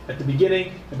spot at the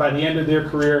beginning, and by the end of their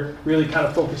career, really kind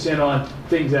of focus in on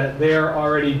things that they're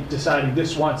already deciding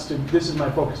this is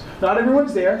my focus. Not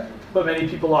everyone's there, but many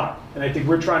people are. And I think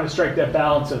we're trying to strike that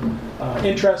balance of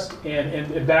interest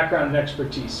and background and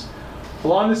expertise.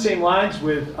 Along the same lines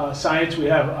with science, we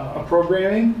have a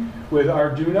programming with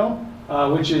Arduino,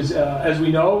 which is, as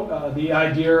we know, the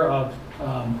idea of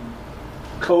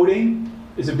coding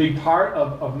is a big part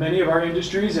of many of our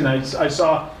industries. And I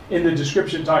saw in the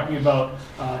description talking about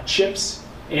chips.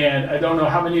 And I don't know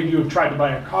how many of you have tried to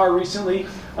buy a car recently,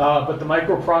 but the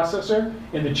microprocessor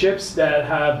and the chips that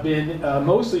have been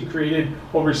mostly created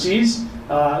overseas,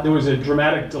 there was a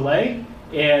dramatic delay.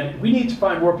 And we need to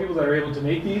find more people that are able to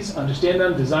make these, understand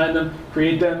them, design them,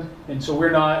 create them. And so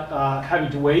we're not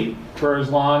having to wait for as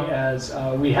long as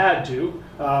we had to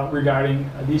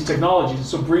regarding these technologies.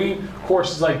 So bringing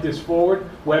courses like this forward,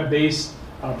 web-based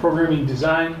programming,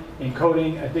 design, and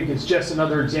coding, I think it's just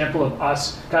another example of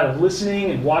us kind of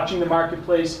listening and watching the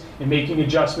marketplace and making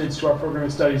adjustments to our program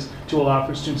of studies to allow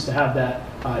for students to have that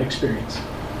experience.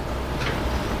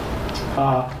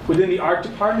 Within the art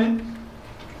department,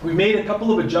 we made a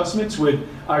couple of adjustments with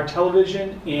our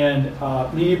television and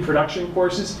media production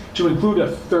courses to include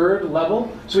a third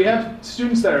level. So we have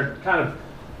students that are kind of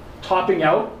topping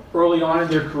out early on in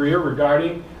their career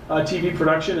regarding TV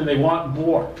production, and they want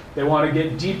more. They want to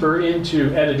get deeper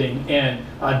into editing and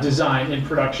design and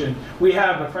production. We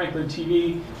have a Franklin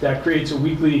TV that creates a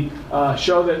weekly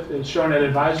show that is shown at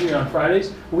Advisory on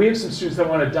Fridays. We have some students that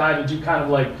want to dive and do kind of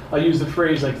like, I'll use the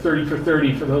phrase like 30 for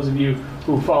 30 for those of you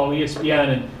who follow ESPN,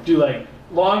 and do like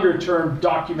longer term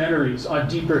documentaries on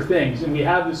deeper things. And we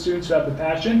have the students who have the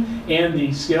passion and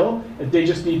the skill, they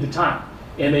just need the time.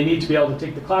 And they need to be able to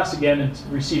take the class again and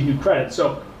receive new credit.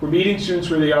 So we're meeting students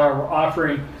where they are. We're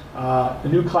offering the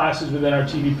new classes within our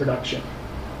TV production.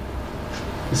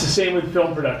 It's the same with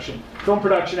film production. Film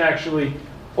production actually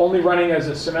only running as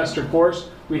a semester course.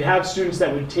 We'd have students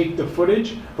that would take the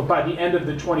footage, but by the end of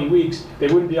the 20 weeks, they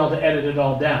wouldn't be able to edit it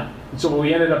all down. And so what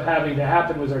we ended up having to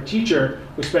happen was our teacher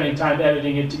was spending time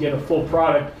editing it to get a full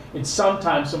product, and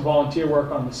sometimes some volunteer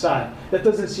work on the side. That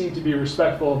doesn't seem to be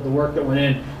respectful of the work that went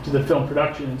into the film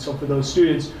production. And so for those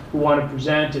students who want to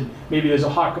present, and maybe there's a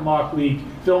Hockomock League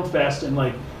Film Fest, and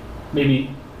like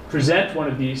maybe present one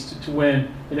of these to win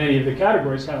in any of the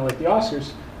categories, kind of like the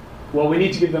Oscars, well, we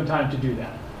need to give them time to do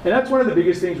that. And that's one of the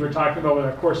biggest things we're talking about with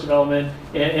our course development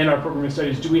and our program of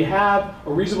studies. Do we have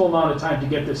a reasonable amount of time to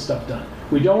get this stuff done?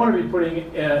 We don't want to be putting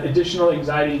additional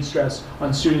anxiety and stress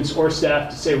on students or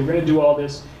staff to say we're going to do all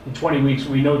this in 20 weeks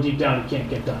when we know deep down it can't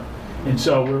get done. And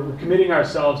so we're committing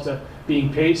ourselves to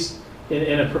being paced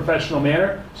in a professional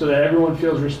manner so that everyone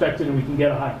feels respected and we can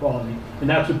get a high quality. And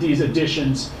that's what these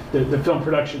additions, the Film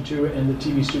Production 2 and the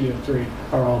TV Studio 3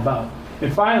 are all about.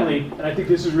 And finally, and I think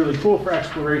this is really cool for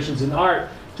Explorations in Art,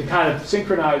 to kind of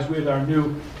synchronize with our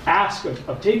new ask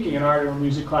of taking an art or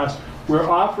music class, we're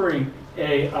offering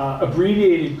a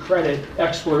abbreviated credit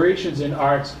Explorations in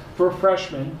Arts for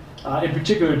freshmen. In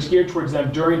particular, it's geared towards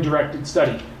them during directed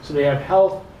study. So they have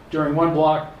health during one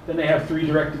block, then they have 3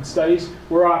 directed studies.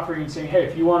 We're offering and saying, hey,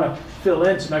 if you want to fill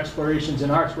in some Explorations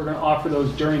in Arts, we're going to offer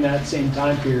those during that same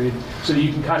time period so that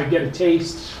you can kind of get a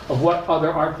taste of what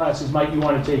other art classes might you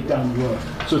want to take down the road.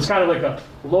 So it's kind of like a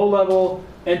low-level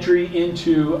entry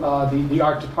into the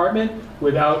art department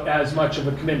without as much of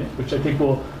a commitment, which I think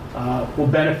will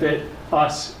benefit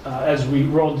us as we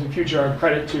roll into the future. Our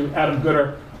credit to Adam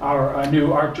Gooder, our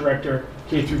new art director,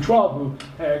 K through 12, who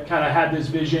kind of had this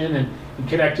vision and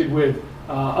connected with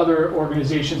other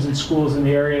organizations and schools in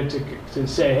the area to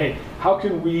say, hey, how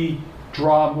can we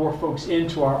draw more folks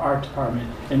into our art department?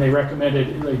 And they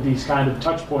recommended like, these kind of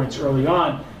touch points early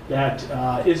on that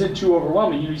isn't too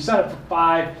overwhelming. You sign up for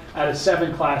 5 out of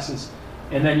 7 classes,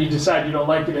 and then you decide you don't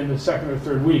like it in the second or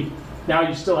third week. Now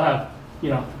you still have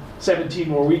 17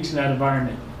 more weeks in that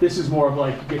environment. This is more of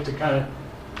like you get to kind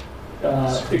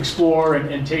of explore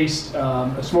and taste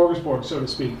a smorgasbord, so to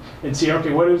speak, and see,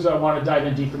 okay, what is I want to dive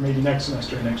in deeper maybe next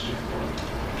semester or next year.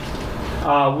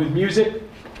 With music,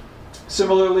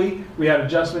 similarly, we had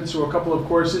adjustments to a couple of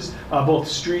courses, both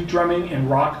street drumming and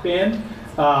rock band.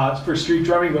 For street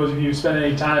drumming, those of you who spend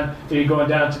any time maybe going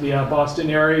down to the Boston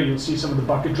area, you'll see some of the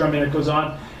bucket drumming that goes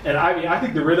on. And I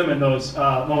think the rhythm in those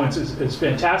moments is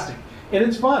fantastic. And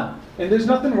it's fun. And there's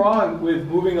nothing wrong with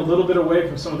moving a little bit away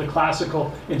from some of the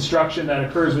classical instruction that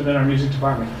occurs within our music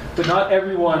department. But not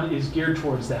everyone is geared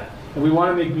towards that. And we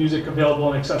want to make music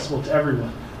available and accessible to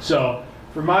everyone. So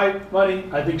for my money,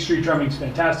 I think street drumming is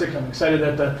fantastic. I'm excited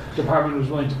that the department was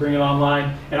willing to bring it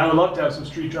online. And I would love to have some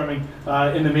street drumming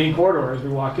in the main corridor as we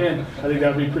walk in. I think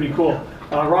that would be pretty cool.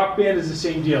 Rock band is the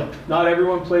same deal. Not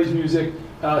everyone plays music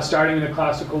starting in a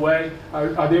classical way.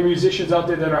 Are there musicians out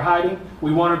there that are hiding?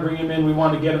 We want to bring them in. We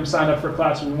want to get them signed up for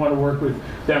class, and we want to work with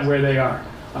them where they are.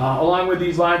 Along with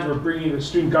these lines, we're bringing the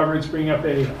student governance, bringing up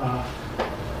a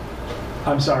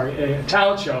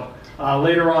talent show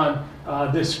later on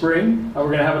this spring. We're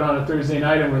going to have it on a Thursday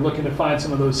night, and we're looking to find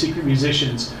some of those secret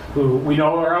musicians who we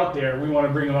know are out there. We want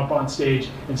to bring them up on stage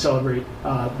and celebrate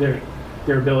their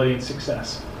ability and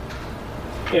success.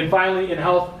 And finally, in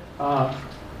health,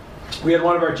 we had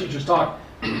one of our teachers talk.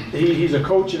 He's a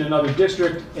coach in another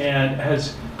district and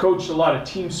has coached a lot of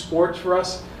team sports for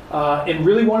us, and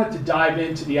really wanted to dive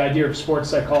into the idea of sports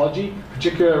psychology,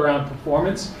 particularly around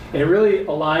performance. And it really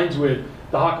aligns with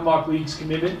the Hockomock League's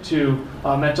commitment to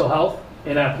mental health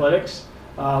in athletics,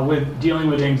 with dealing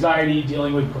with anxiety,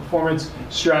 dealing with performance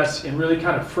stress, and really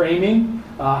kind of framing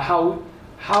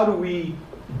how do we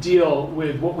deal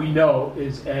with what we know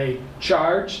is a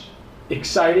charged,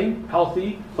 exciting,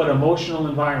 healthy, but emotional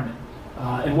environment.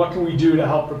 And what can we do to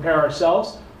help prepare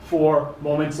ourselves for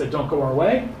moments that don't go our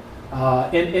way?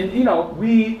 And you know,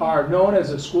 we are known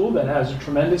as a school that has a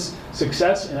tremendous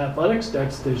success in athletics.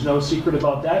 There's no secret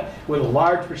about that, with a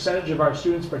large percentage of our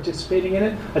students participating in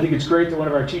it. I think it's great that one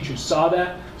of our teachers saw it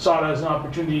as an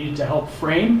opportunity to help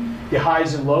frame the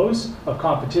highs and lows of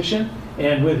competition.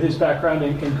 And with his background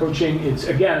in coaching, it's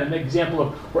again an example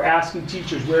of we're asking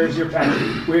teachers, where is your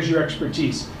passion? Where's your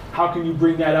expertise? How can you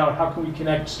bring that out? How can we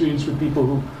connect students with people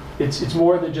who, it's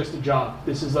more than just a job.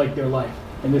 This is like their life.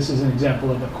 And this is an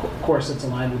example of a course that's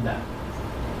aligned with that.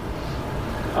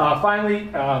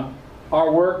 Finally,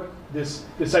 our work, this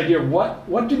idea of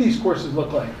what do these courses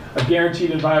look like? A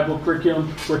guaranteed and viable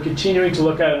curriculum. We're continuing to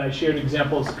look at it, and I shared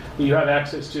examples that you have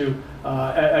access to,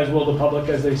 as will the public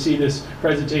as they see this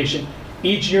presentation.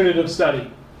 Each unit of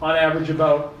study, on average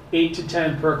about 8 to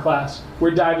 10 per class.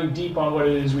 We're diving deep on what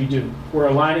it is we do. We're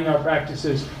aligning our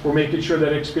practices. We're making sure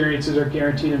that experiences are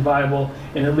guaranteed and viable,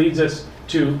 and it leads us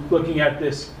to looking at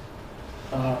this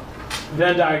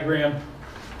Venn diagram,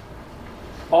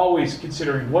 always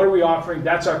considering what are we offering,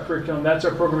 that's our curriculum, that's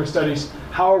our program of studies,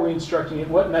 how are we instructing it,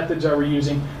 what methods are we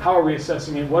using, how are we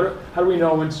assessing it, how do we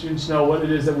know when students know what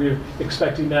it is that we're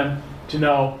expecting them to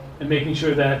know, and making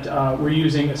sure that we're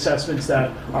using assessments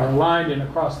that are aligned and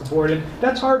across the board. And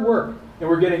that's hard work, and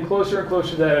we're getting closer and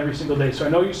closer to that every single day. So I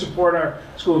know you support our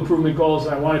school improvement goals,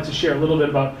 and I wanted to share a little bit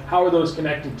about how are those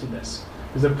connected to this.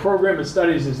 Because the program of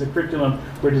studies is the curriculum.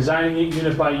 We're designing it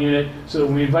unit by unit, so that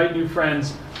when we invite new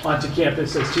friends onto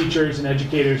campus as teachers and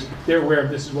educators, they're aware of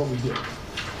this is what we do.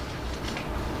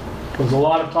 There was a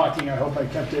lot of talking. I hope I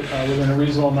kept it within a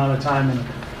reasonable amount of time, and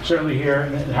certainly here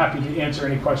and happy to answer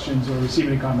any questions or receive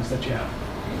any comments that you have.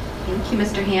 Thank you,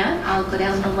 Mr. Han. I'll go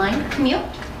down the line. Camille?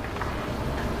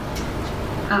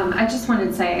 I just wanted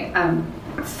to say,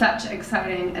 such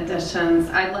exciting additions.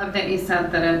 I love that you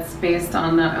said that it's based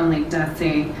on not only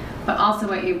DESE, but also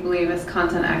what you believe as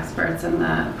content experts in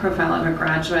the profile of a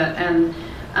graduate. And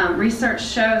research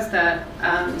shows that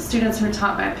students who are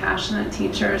taught by passionate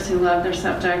teachers who love their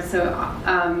subjects. So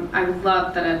I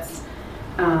love that it's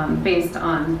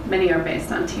many are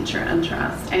based on teacher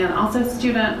interest and also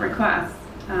student requests.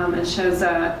 It shows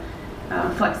a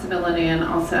flexibility and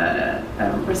also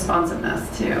a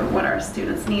responsiveness to what our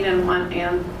students need and want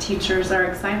and teachers are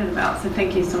excited about. So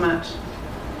thank you so much.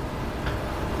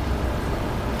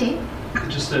 Dave?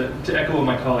 Just to echo what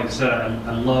my colleague said,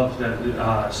 I love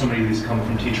that so many of these come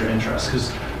from teacher interest,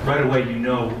 because right away you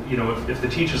know if the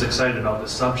teacher's excited about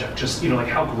this subject, just like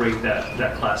how great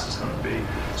that class is going to be.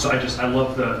 So I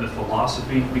love the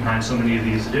philosophy behind so many of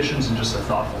these additions and just the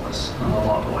thoughtfulness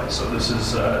along the way. So this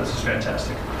is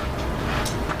fantastic.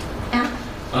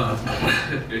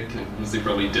 I can say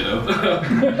probably ditto.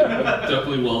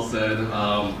 Definitely well said.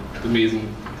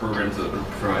 Amazing programs that are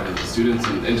provided to students,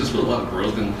 and just with a lot of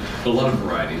growth and a lot of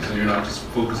variety. So you're not just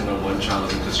focusing on one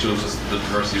child, and it just shows just the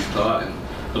diversity of thought and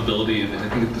ability. And I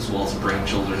think this will also bring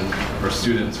children or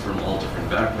students from all different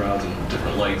backgrounds and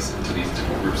different likes into these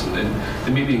different groups,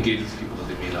 and maybe engage with people that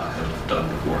they may not have done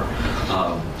before.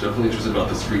 Definitely interested about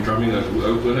this free drumming.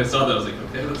 When I saw that, I was like,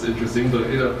 okay, that's interesting, but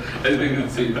I think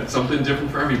it's something different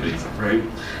for everybody, right?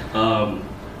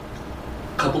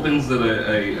 Couple things that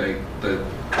I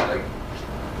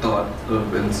thought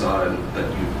of and saw and that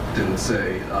you didn't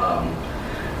say.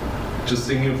 Just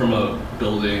thinking from a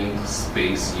building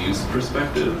space use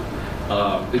perspective,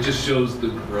 it just shows the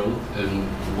growth in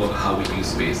how we use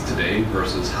space today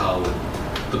versus how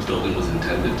the building was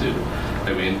intended to.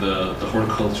 I mean, the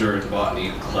horticulture and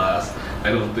botany class,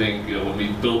 I don't think, when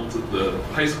we built the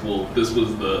high school, this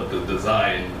was the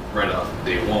design right off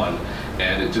day one.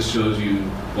 And it just shows you,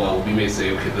 well, we may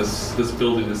say, okay, this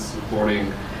building is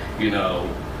supporting,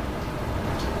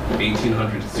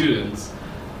 1,800 students.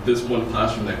 This one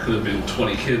classroom that could have been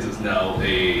 20 kids is now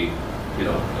a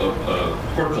a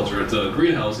horticulture, it's a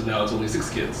greenhouse, and now it's only 6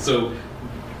 kids. So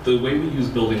the way we use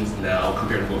buildings now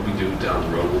compared to what we do down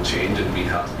the road will change, and we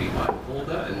have to be mindful of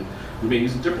that, and we may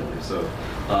use it differently. So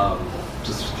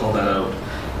just call that out.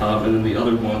 And then the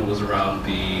other one was around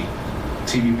the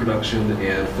TV production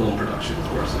and film production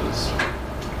courses.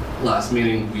 Last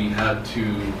meeting, we had to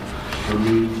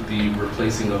remove the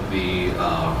replacing of the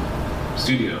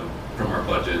studio from our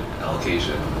budget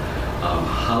allocation.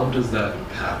 How does that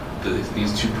impact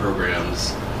these 2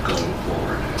 programs going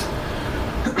forward?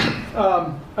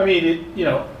 I mean,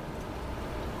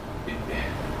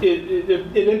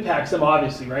 it impacts them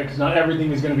obviously, right? Because not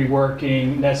everything is going to be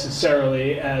working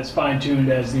necessarily as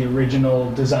fine-tuned as the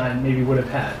original design maybe would have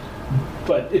had,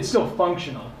 but it's still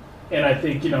functional. And I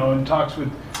think, in talks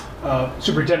with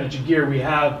Superintendent Jagir, we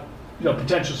have,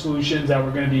 potential solutions that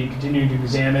we're going to be continuing to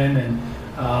examine. And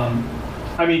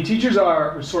I mean, teachers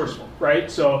are resourceful,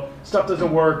 right? So stuff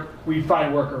doesn't work, we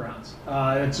find workarounds.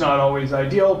 It's not always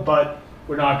ideal, but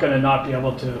we're not going to not be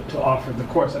able to offer the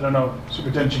course. I don't know,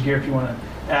 Superintendent Jagir, if you want to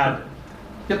add.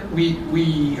 Yep,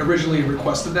 we originally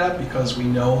requested that because we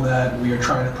know that we are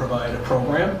trying to provide a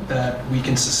program that we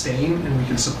can sustain and we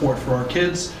can support for our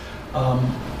kids.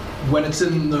 When it's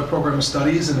in the program of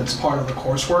studies and it's part of the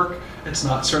coursework, it's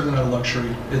certainly not a luxury.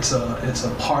 It's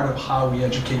a part of how we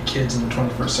educate kids in the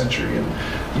 21st century.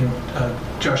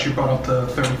 And Josh, you brought up the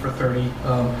 30 for 30.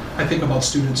 I think about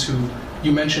students who,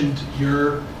 you mentioned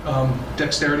your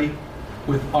dexterity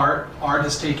with art. Art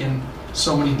has taken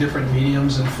so many different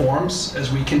mediums and forms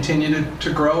as we continue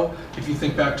to grow. If you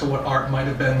think back to what art might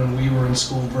have been when we were in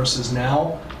school versus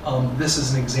now, this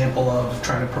is an example of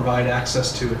trying to provide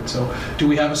access to it. So do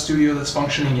we have a studio that's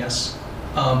functioning? Yes.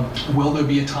 Will there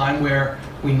be a time where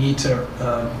we need to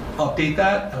update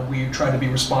that? We try to be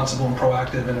responsible and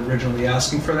proactive and originally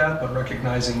asking for that, but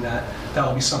recognizing that that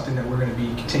will be something that we're going to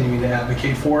be continuing to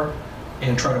advocate for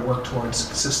and try to work towards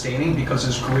sustaining, because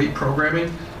there's great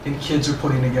programming and kids are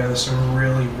putting together some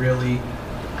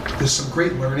there's some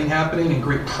great learning happening and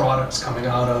great products coming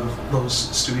out of those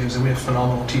studios, and we have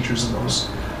phenomenal teachers in those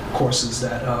courses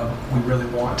that we really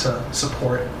want to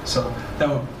support. So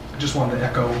just wanted to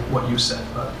echo what you said.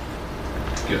 But.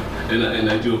 Yeah, and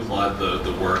I do applaud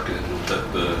the work and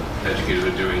that the educators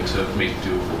are doing to make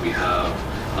do with what we have,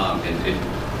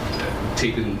 and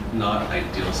take a not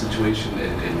ideal situation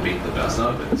and make the best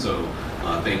of it. So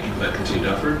thank you for that continued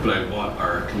effort. But I want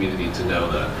our community to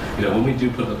know that when we do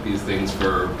put up these things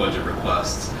for budget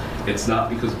requests, it's not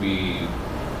because we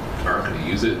aren't going to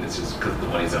use it and it's just because the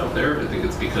money's out there. I think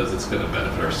it's because it's going to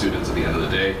benefit our students at the end of the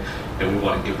day, and we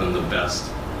want to give them the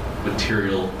best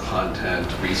material, content,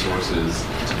 resources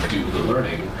to do the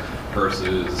learning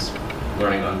versus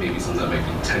learning on maybe something that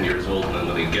might be 10 years old, and then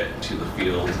when they get to the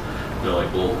field, they're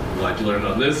like, well, why'd you learn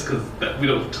on this? Because we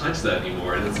don't touch that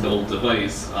anymore, and it's an old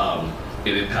device.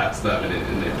 It impacts them,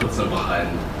 and it puts them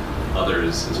behind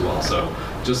others as well. So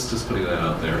just putting that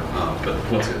out there.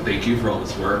 But once again, thank you for all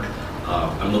this work.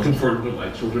 I'm looking forward when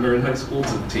my children are in high school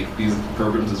to take these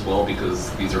programs as well, because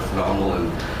these are phenomenal,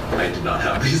 and I did not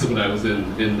have these when I was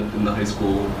in the high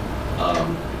school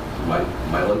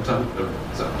my lifetime.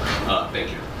 So thank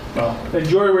you. Well,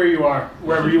 enjoy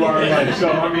wherever you are in life. So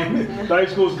I mean, the high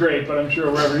school's great, but I'm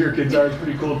sure wherever your kids are, it's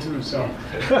pretty cool too. So.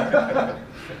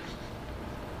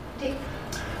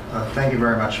 Thank you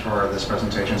very much for this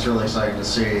presentation. It's really exciting to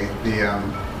see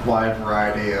the wide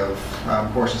variety of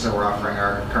courses that we're offering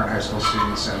our current high school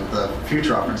students and the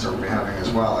future offerings that we'll be having as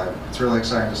well. It's really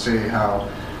exciting to see how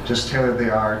just tailored they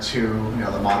are to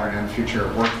the modern and future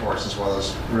workforce, as well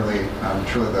as really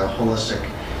truly the holistic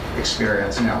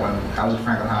experience. When I was at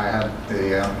Franklin High,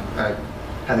 I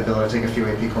had the ability to take a few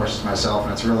AP courses myself,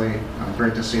 and it's really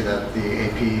great to see that the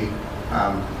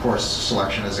AP course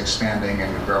selection is expanding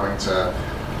and growing to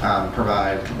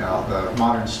provide the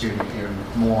modern student even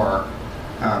more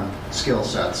skill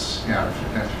sets,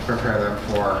 and prepare them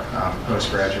for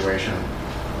post-graduation.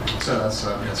 So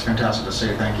it's fantastic to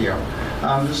see. Thank you.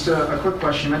 Just a quick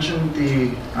question. You mentioned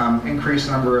the increased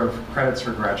number of credits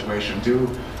for graduation. Do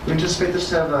you anticipate this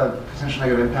to have a potential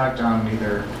negative impact on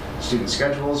either student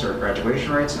schedules or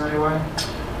graduation rates in any way?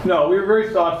 No, we were very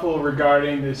thoughtful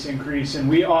regarding this increase, and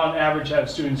we on average have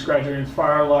students graduating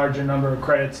far larger number of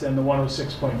credits than the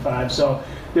 106.5. So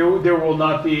there will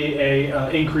not be a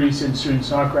increase in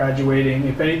students not graduating.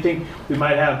 If anything, we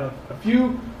might have a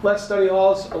few less study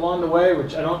halls along the way,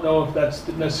 which I don't know if that's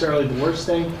necessarily the worst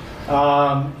thing.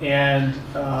 And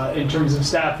in terms of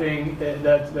staffing,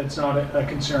 that's not a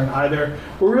concern either.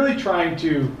 We're really trying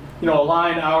to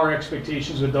align our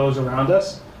expectations with those around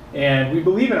us. And we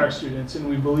believe in our students, and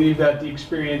we believe that the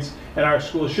experience at our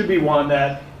school should be one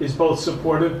that is both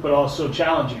supportive but also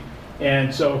challenging.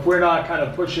 And so if we're not kind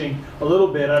of pushing a little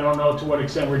bit, I don't know to what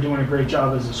extent we're doing a great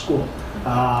job as a school.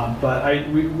 But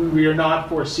we are not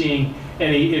foreseeing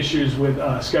any issues with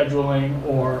scheduling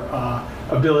or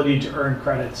ability to earn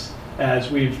credits, as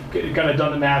we've kind of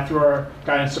done the math through our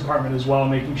guidance department as well,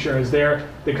 making sure as they're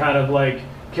the kind of like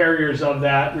carriers of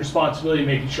that responsibility,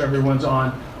 making sure everyone's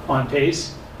on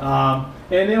pace.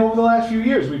 And then over the last few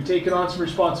years, we've taken on some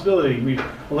responsibility. We've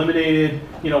eliminated,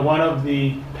 one of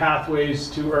the pathways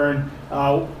to earn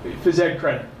phys ed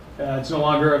credit. It's no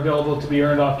longer available to be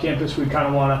earned off campus. We kind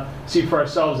of want to see for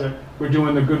ourselves that we're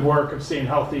doing the good work of staying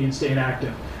healthy and staying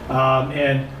active.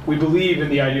 And we believe in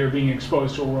the idea of being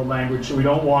exposed to a world language, so we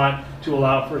don't want to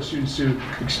allow for students to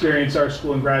experience our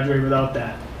school and graduate without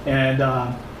that. And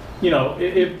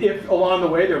if along the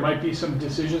way there might be some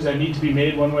decisions that need to be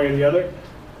made one way or the other,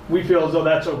 we feel as though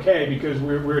that's okay, because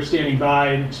we're standing by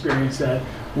an experience that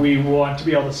we want to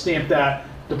be able to stamp that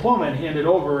diploma and hand it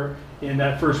over in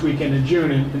that first weekend in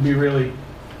June, and be really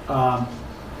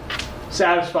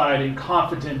satisfied and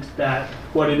confident that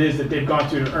what it is that they've gone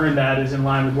through to earn that is in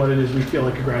line with what it is we feel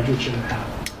like a graduate should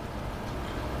have.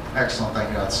 Excellent, thank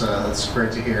you. That's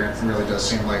great to hear. It really does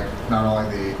seem like not only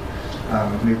the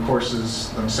new courses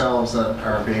themselves that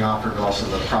are being offered, but also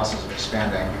the process of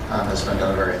expanding has been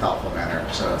done in a very thoughtful manner.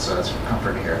 So it's a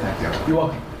comfort to hear. Thank you. You're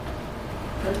welcome.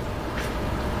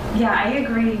 Yeah, I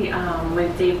agree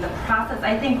with Dave. The process,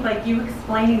 I think, like you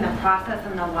explaining the process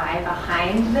and the why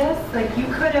behind this, like you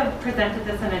could have presented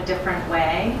this in a different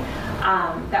way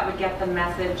that would get the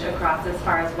message across as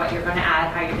far as what you're going to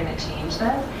add, how you're going to change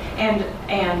this,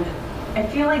 and I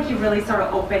feel like you really sort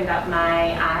of opened up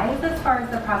my eyes as far as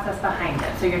the process behind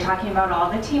it. So you're talking about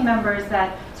all the team members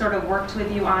that sort of worked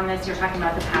with you on this. You're talking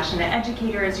about the passionate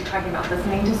educators. You're talking about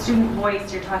listening to student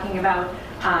voice. You're talking about,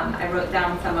 I wrote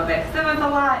down some of it because it was a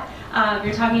lot.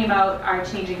 You're talking about our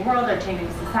changing world, our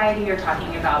changing society. You're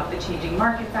talking about the changing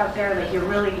markets out there. Like you're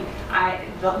really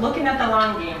looking at the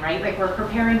long game, right? Like we're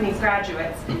preparing these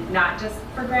graduates, not just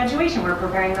for graduation. We're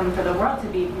preparing them for the world to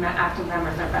be active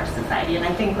members of our society. And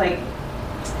I think like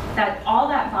that all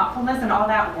that thoughtfulness and all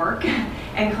that work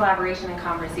and collaboration and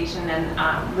conversation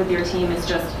and with your team is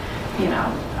just,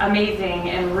 amazing.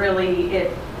 And really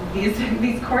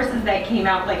these courses that came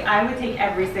out, like I would take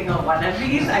every single one of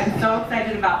these. I'm so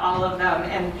excited about all of them,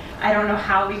 and I don't know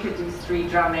how we could do street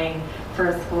drumming for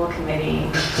a school committee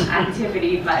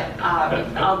activity, but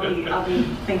I'll be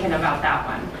thinking about that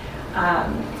one.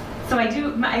 So I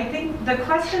think the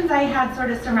questions I had sort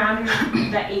of surrounded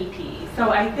the AP.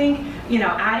 So I think,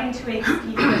 adding to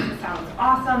AP courses sounds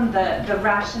awesome. The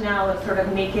rationale of sort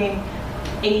of making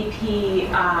AP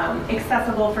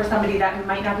accessible for somebody that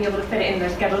might not be able to fit it in their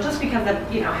schedule just because of,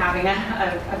 having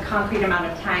a concrete amount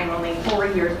of time, only 4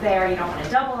 years there. You don't want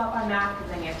to double up on that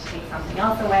because then you have to take something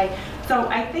else away. So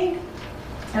I think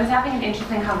I was having an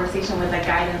interesting conversation with a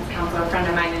guidance counselor friend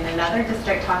of mine in another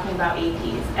district talking about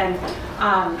APs. And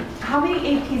how many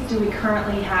APs do we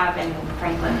currently have in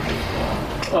Franklin High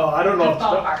School? Oh, I don't know.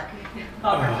 Ballpark.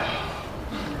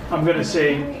 I'm gonna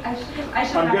say. I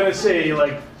should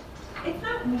like it's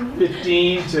not me.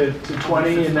 15 to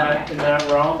 20 in that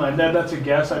realm. And that's a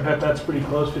guess. I bet that's pretty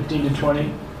close. 15 to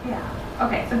 20. Yeah.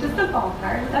 Okay. So just the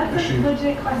ballpark. That's a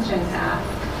legit question to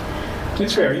ask.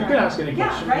 It's fair. You can ask any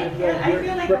question. Yeah, right? Yeah, I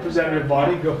feel like representative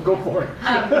body, go for it. So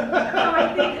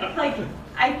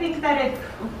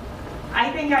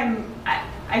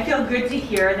I feel good to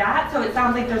hear that. So it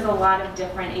sounds like there's a lot of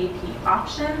different AP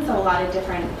options, a lot of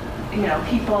different,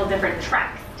 people, different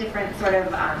tracks, different sort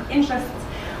of interests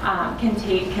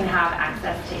can have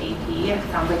access to AP.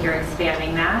 It sounds like you're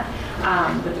expanding that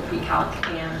with the pre-calc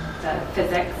and the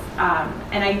physics.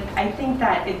 And I think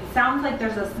that it sounds like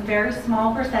there's a very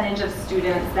small percentage of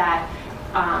students that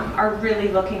are really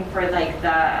looking for like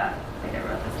I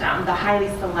wrote this down, the highly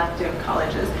selective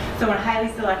colleges. So when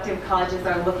highly selective colleges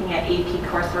are looking at AP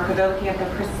coursework, they're looking at the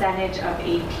percentage of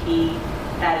AP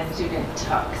that a student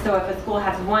took. So if a school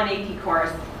has one AP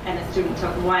course and a student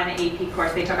took one AP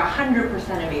course, they took 100% of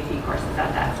AP courses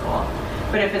at that school.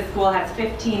 But if a school has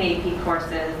 15 AP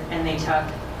courses and they took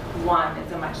one,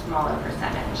 it's a much smaller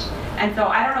percentage. And so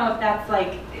I don't know if that's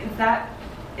like,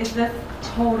 is this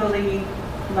totally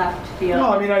left field?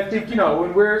 No, I mean, I think,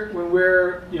 when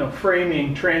we're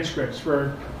framing transcripts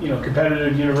for,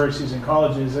 competitive universities and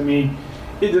colleges, I mean,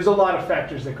 there's a lot of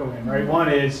factors that go in, right? One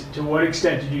is, to what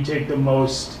extent did you take the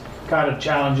most kind of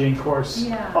challenging course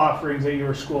offerings that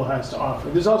your school has to offer?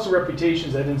 There's also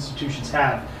reputations that institutions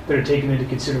have that are taken into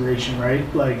consideration, right?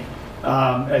 Like,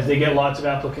 as they get lots of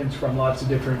applicants from lots of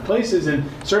different places and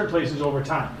certain places over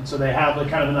time. And so they have like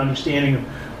kind of an understanding of,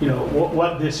 you know,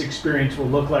 what this experience will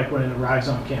look like when it arrives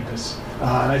on campus.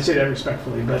 And I say that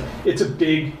respectfully, but it's a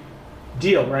big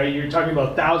deal, right? You're talking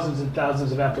about thousands and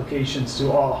thousands of applications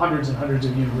to all hundreds and hundreds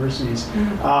of universities.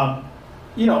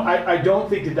 You know, I don't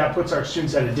think that puts our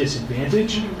students at a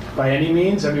disadvantage by any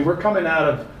means. I mean, we're coming out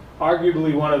of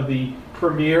arguably one of the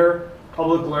premier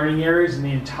public learning areas in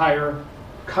the entire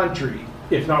country,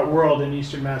 if not world, in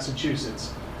Eastern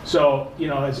Massachusetts. So, you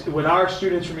know, when our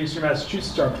students from Eastern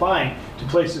Massachusetts are applying to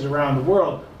places around the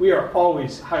world, we are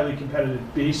always highly competitive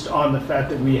based on the fact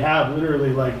that we have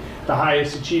literally like the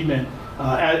highest achievement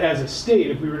as a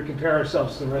state. If we were to compare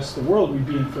ourselves to the rest of the world, we'd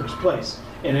be in first place.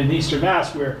 And in Eastern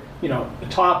Mass, we're, you know, the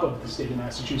top of the state of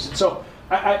Massachusetts. So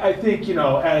I think, you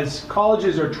know, as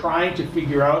colleges are trying to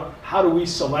figure out how do we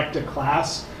select a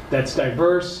class that's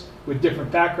diverse with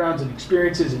different backgrounds and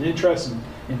experiences and interests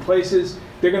and places,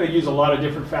 they're going to use a lot of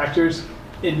different factors.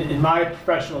 In my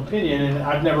professional opinion, and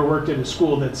I've never worked at a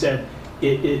school that said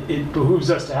it behooves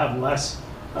us to have less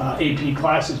AP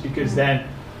classes, because then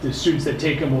the students that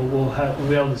take them will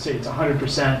be able to say it's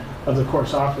 100% of the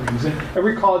course offerings. And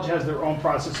every college has their own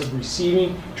process of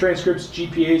receiving transcripts,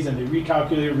 GPAs, and they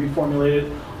recalculate it, reformulate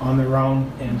it on their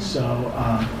own. And so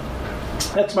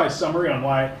that's my summary on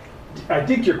why. I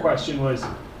think your question was,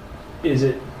 is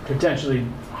it potentially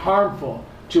harmful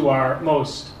to our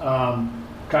most kind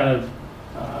of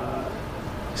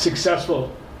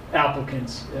successful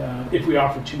applicants if we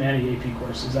offer too many AP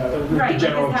courses? Right, the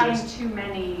general because gist. having too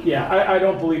many. Yeah, I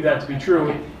don't believe that to be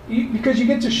true. Okay. Because you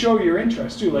get to show your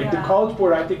interest too. Like the Yeah. College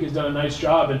Board, I think, has done a nice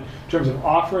job in terms of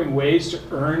offering ways to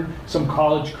earn some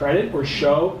college credit or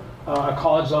show a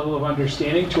college level of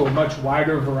understanding to a much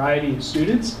wider variety of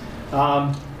students.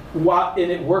 And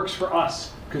it works for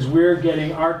us because we're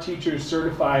getting our teachers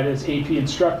certified as AP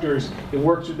instructors. It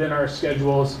works within our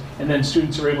schedules, and then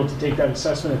students are able to take that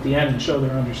assessment at the end and show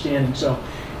their understanding. So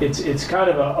it's kind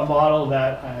of a model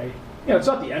that it's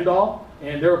not the end all.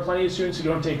 And there are plenty of students who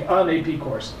don't take an AP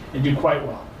course and do quite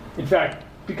well. In fact,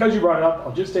 because you brought it up,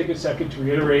 I'll just take a second to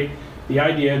reiterate the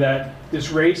idea that this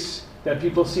race that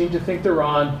people seem to think they're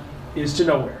on is to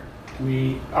nowhere.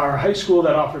 We are a high school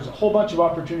that offers a whole bunch of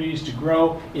opportunities to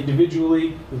grow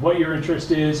individually with what your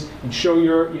interest is and show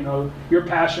your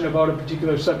passion about a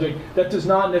particular subject. That does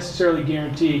not necessarily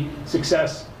guarantee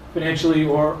success financially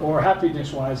or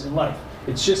happiness-wise in life.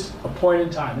 It's just a point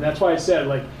in time. And that's why I said,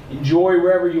 like, enjoy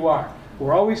wherever you are.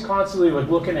 We're always constantly like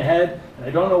looking ahead, and I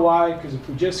don't know why, because if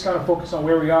we just kind of focus on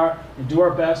where we are and do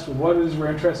our best with what it is we're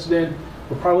interested in,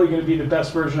 we're probably going to be the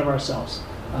best version of ourselves.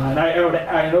 And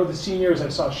I know the seniors, I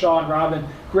saw Shaw and Robin,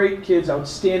 great kids,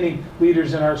 outstanding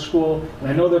leaders in our school, and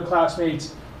I know their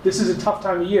classmates. This is a tough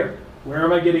time of year. Where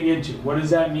am I getting into? What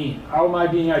does that mean? How am I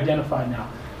being identified now?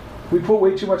 We put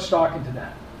way too much stock into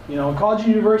that. You know, college and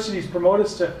universities promote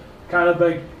us to kind of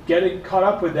like get it caught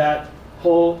up with that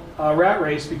whole rat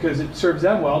race because it serves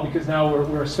them well, because now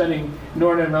we're spending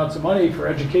inordinate amounts of money for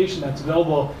education that's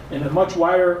available in a much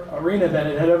wider arena than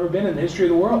it had ever been in the history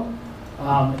of the world.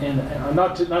 And I'm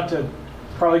not to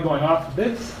probably going off a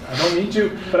bit, I don't need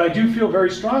to, but I do feel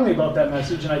very strongly about that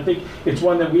message, and I think it's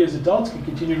one that we as adults can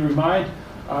continue to remind.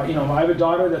 I have a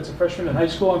daughter that's a freshman in high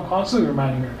school. I'm constantly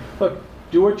reminding her, look,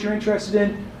 do what you're interested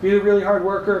in, be a really hard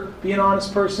worker, be an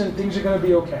honest person, things are going to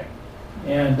be okay.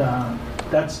 And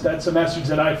that's a message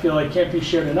that I feel like can't be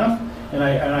shared enough, and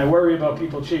I worry about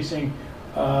people chasing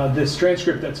this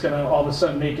transcript that's going to all of a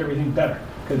sudden make everything better,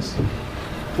 because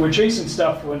we're chasing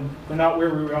stuff when we're not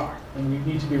where we are, and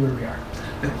we need to be where we are.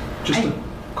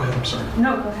 Go ahead, I'm sorry.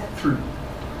 No, go ahead. Through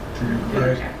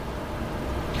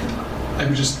I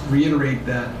would just reiterate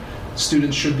that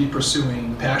students should be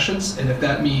pursuing passions, and if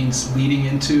that means leading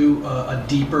into a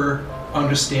deeper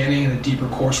understanding and a deeper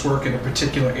coursework in a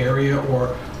particular area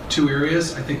or two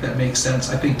areas, I think that makes sense.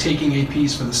 I think taking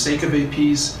APs for the sake of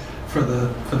APs, for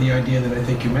the idea that I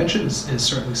think you mentioned, is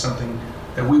certainly something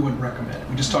that we wouldn't recommend.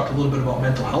 We just talked a little bit about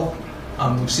mental health.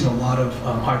 We've seen a lot of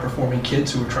high-performing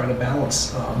kids who are trying to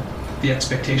balance the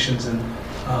expectations and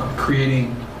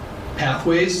creating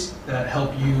pathways that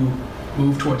help you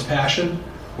move towards passion,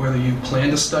 whether you plan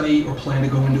to study or plan to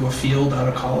go into a field out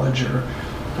of college or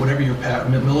whatever your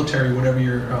military, whatever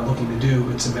you're looking to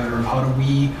do. It's a matter of how do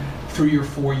we, through your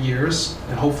 4 years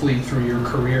and hopefully through your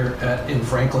career in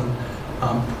Franklin,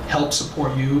 help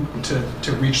support you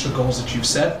to reach the goals that you've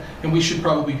set. And we should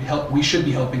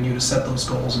be helping you to set those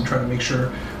goals and try to make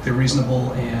sure they're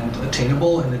reasonable and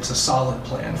attainable, and it's a solid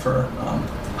plan for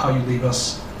how you leave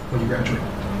us when you graduate.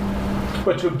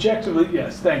 But to objectively,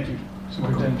 yes, thank you,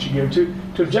 Superintendent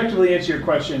Shigeo. To objectively answer your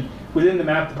question, within the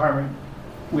math department,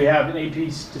 we have an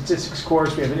AP statistics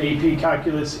course, we have an AP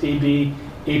calculus AB,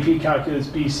 AP calculus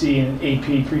BC, and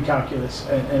AP pre-calculus.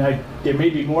 And there may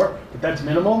be more, but that's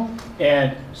minimal.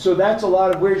 And so that's a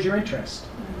lot of where's your interest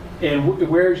and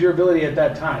where's your ability at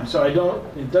that time. So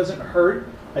it doesn't hurt.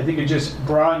 I think it just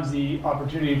broadens the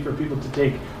opportunity for people to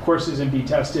take courses and be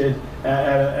tested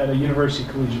at a university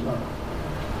collegiate level.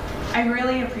 I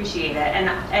really appreciate it,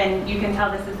 and you can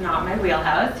tell this is not my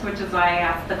wheelhouse, which is why I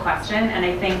asked the question, and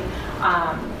I think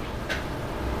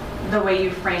the way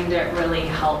you framed it really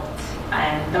helped,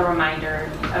 and the reminder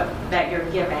that you're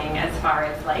giving as far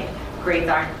as like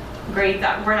grades,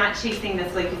 we're not chasing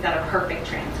this, like you said, a perfect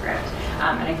transcript,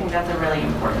 and I think that's a really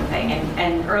important thing.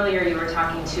 And earlier you were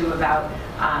talking too about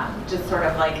just sort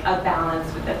of like a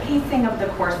balance with the pacing of the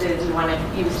courses.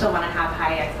 You still want to have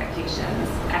high expectations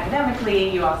academically.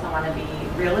 You also want to be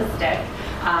realistic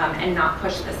and not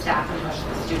push the staff and push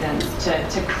the students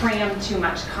to cram too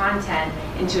much content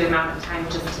into the amount of time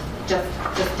just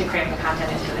to cram the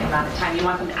content into the amount of time. You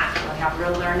want them to actually have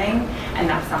real learning, and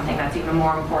that's something that's even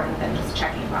more important than just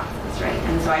checking boxes, right?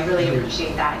 And so I really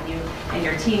appreciate that, and you and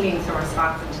your team being so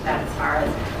responsive to that as far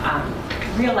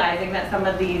as realizing that some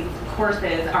of these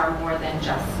courses are more than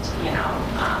just,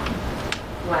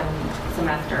 one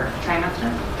semester, trimester?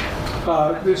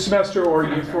 The semester or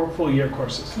full year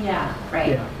courses. Yeah,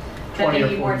 right. Yeah. That they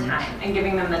need more time, and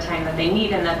giving them the time that they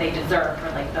need and that they deserve for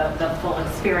like the full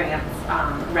experience,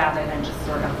 rather than just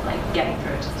sort of like getting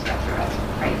through it just to get through it,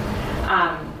 right?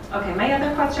 Okay, my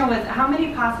other question was, how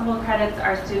many possible credits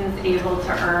are students able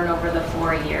to earn over the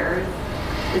 4 years?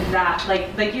 Is that,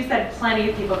 like you said, plenty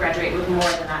of people graduate with more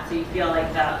than that, so you feel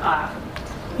like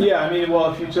the... Yeah, I mean,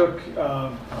 well, if you took,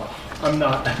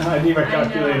 I need my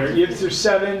calculator. There's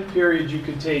 7 periods you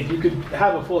could take. You could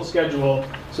have a full schedule,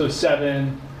 so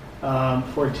 7,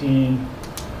 14,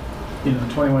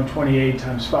 21, 28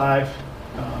 times 5.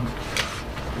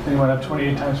 Anyone have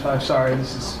 28 times 5? Sorry,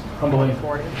 this is humbling.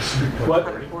 140. What?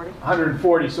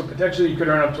 140. So potentially you could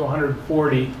earn up to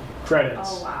 140 credits.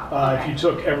 Oh, wow. If you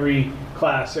took every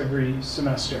class every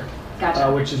semester.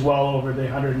 Gotcha. Which is well over the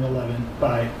 111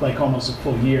 by like almost a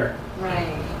full year.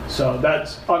 Right. So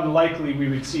that's unlikely we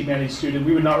would see many students.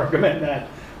 We would not recommend that.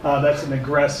 That's an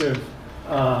aggressive,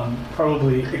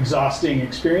 probably exhausting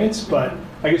experience. But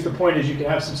I guess the point is you can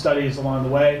have some studies along the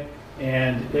way,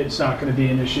 and it's not going to be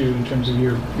an issue in terms of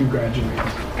you graduating.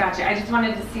 Gotcha. I just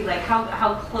wanted to see like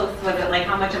how close was it? Like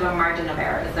how much of a margin of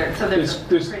error is there? So there's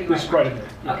quite a bit.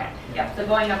 Yeah. Okay. Yep. So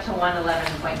going up to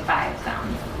 111.5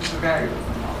 sounds very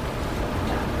reasonable.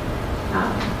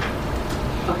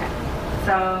 Okay,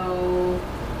 so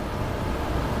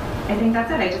I think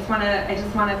that's it. I just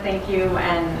want to thank you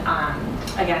and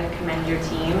again commend your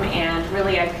team. And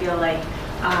really, I feel like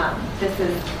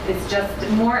it's just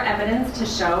more evidence to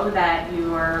show that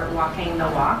you are walking the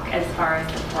walk as far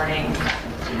as supporting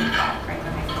students at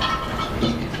Franklin High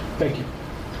School. Thank you.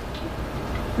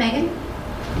 Megan?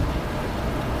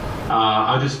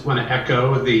 I just want to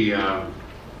echo the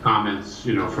comments,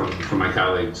 from my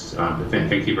colleagues.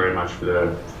 Thank you very much for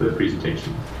the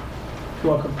presentation.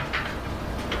 You're welcome. I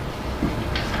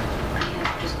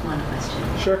have just one question.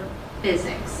 Sure.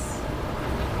 Physics.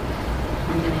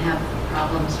 I'm going to have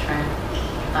problems trying to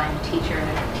find a teacher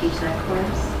to teach that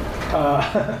course.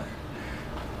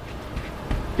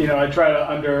 I try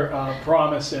to under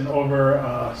promise and over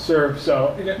serve.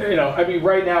 So, I mean,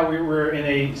 right now we're in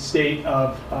a state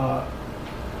of,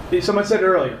 someone said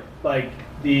earlier, like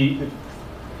the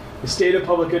state of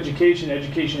public education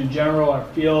in general, our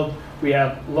field, we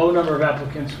have low number of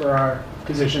applicants for our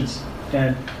positions.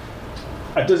 And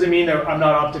that doesn't mean that I'm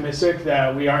not optimistic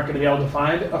that we aren't going to be able to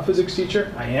find a physics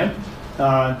teacher. I am.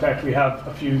 In fact, we have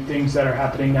a few things that are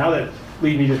happening now that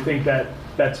lead me to think that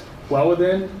that's well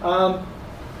within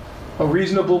a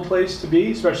reasonable place to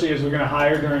be, especially as we're going to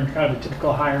hire during kind of a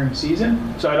typical hiring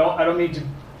season. So I don't need to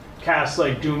cast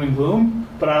like doom and gloom,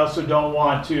 but I also don't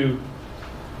want to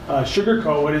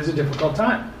sugarcoat what is a difficult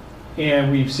time.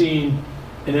 And we've seen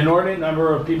an inordinate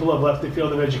number of people have left the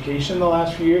field of education in the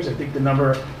last few years. I think the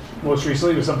number most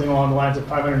recently was something along the lines of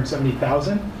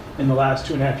 570,000 in the last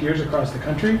 2.5 years across the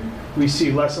country. We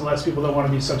see less and less people that want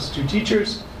to be substitute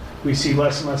teachers. We see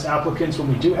less and less applicants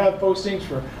when we do have postings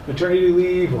for maternity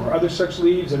leave or other such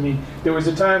leaves. I mean, there was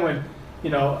a time when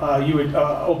you would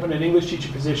open an English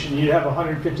teacher position, you'd have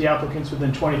 150 applicants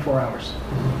within 24 hours.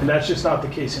 And that's just not the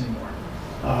case anymore.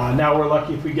 Now we're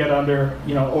lucky if we get under,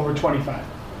 over 25.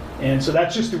 And so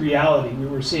that's just the reality. We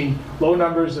were seeing low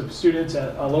numbers of students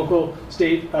at local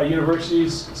state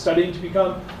universities studying to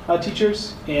become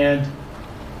teachers. And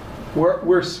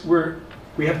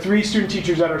we have 3 student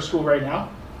teachers at our school right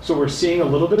now. So we're seeing a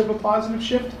little bit of a positive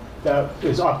shift that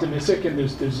is optimistic, and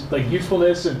there's like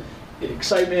youthfulness and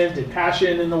excitement and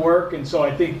passion in the work. And so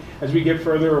I think as we get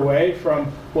further away from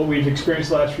what we've experienced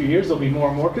the last few years, there'll be more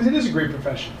and more, because it is a great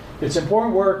profession. It's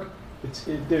important work.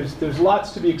 There's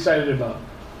lots to be excited about.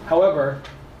 However,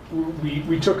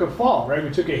 we took a fall, right? We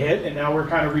took a hit, and now we're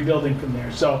kind of rebuilding from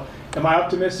there. So am I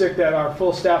optimistic that our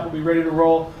full staff will be ready to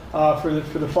roll for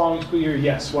the following school year?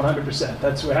 Yes, 100%.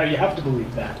 That's how you have to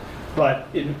believe that. But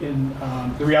in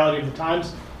the reality of the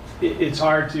times, it's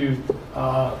hard to,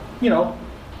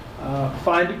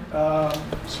 find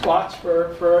spots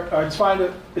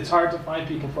it's hard to find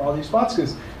people for all these spots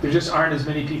because there just aren't as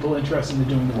many people interested in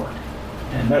doing the work.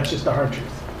 And that's just the hard truth.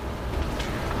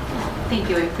 Thank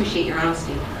you. I appreciate your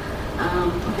honesty.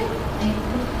 Okay.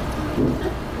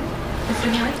 Mr.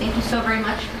 Hanley, thank you so very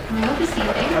much for coming out this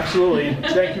evening. Absolutely. And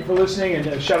thank you for listening,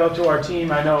 and shout out to our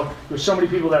team. I know there's so many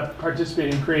people that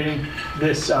participate in creating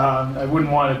this. I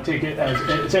wouldn't want to take it as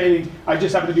it's anything. I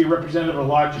just happen to be a representative of a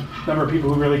large number of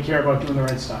people who really care about doing the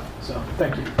right stuff. So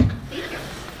thank you. Thank you.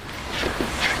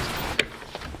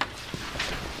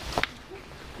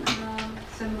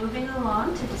 So moving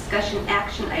along to discussion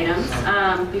action items.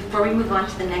 Before we move on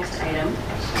to the next item,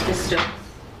 Ms. Stokes,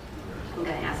 I'm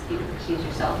going to ask you to recuse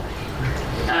yourself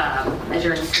as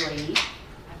your employee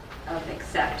of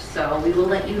Accept. So we will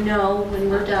let you know when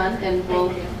we're done, and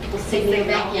we'll signal you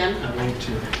back in. I need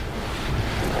to. All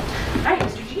right,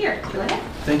 Mr. Junior, go ahead.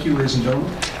 Thank you, ladies and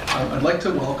gentlemen. I'd like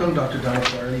to welcome Dr. Donna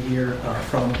Flaherty here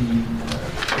from the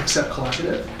Accept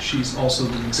Collaborative. She's also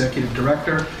the executive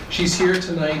director. She's here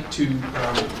tonight to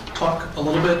talk a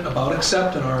little bit about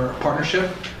Accept and our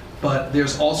partnership, but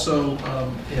there's also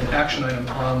an action item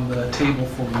on the table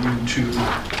for you to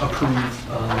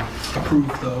approve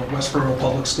the Westboro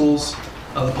Public Schools,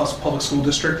 the Public School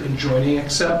District in joining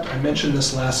Accept. I mentioned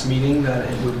this last meeting that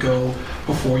it would go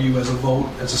before you as a vote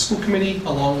as a school committee,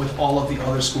 along with all of the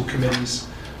other school committees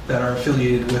that are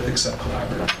affiliated with Accept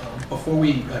Collaborative. Before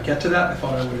we get to that, I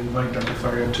thought I would invite Dr.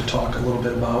 Flaherty to talk a little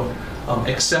bit about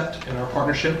Accept and our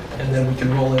partnership, and then we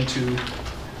can roll into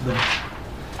the...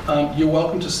 you're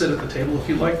welcome to sit at the table if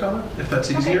you'd like, Donna, if that's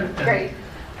easier. Okay, great.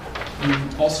 You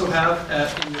also have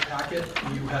in your packet,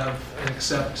 you have an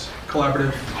Accept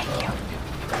Collaborative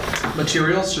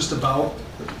materials just about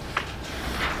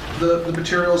the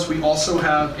materials. We also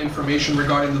have information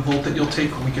regarding the vote that you'll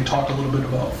take. We can talk a little bit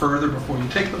about further before you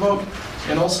take the vote.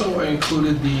 And also I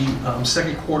included the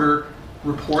second quarter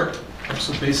report.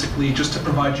 So basically just to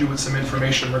provide you with some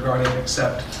information regarding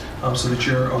Accept so that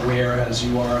you're aware as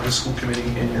you are the school committee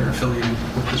and you're affiliated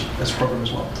with this program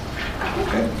as well.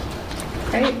 Okay.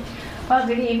 Great. Well,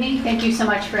 good evening. Thank you so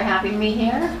much for having me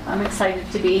here. I'm excited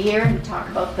to be here and talk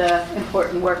about the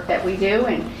important work that we do.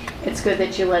 And it's good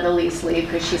that you let Elise leave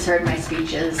because she's heard my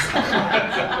speeches.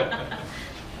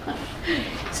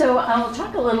 So I'll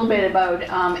talk a little bit about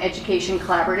education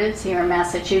collaboratives here in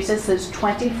Massachusetts. There's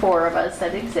 24 of us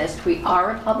that exist. We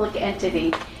are a public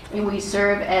entity, and we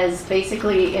serve as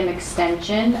basically an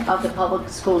extension of the public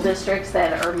school districts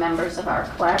that are members of our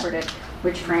collaborative,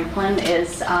 which Franklin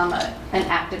is an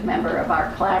active member of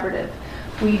our collaborative.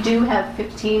 We do have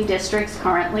 15 districts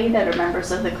currently that are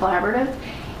members of the collaborative,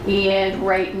 and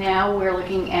right now we're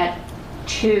looking at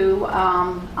 2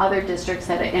 other districts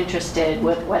that are interested,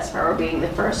 with Westboro being the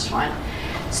first one.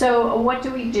 So what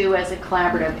do we do as a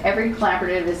collaborative? Every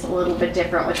collaborative is a little bit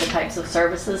different with the types of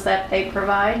services that they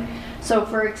provide. So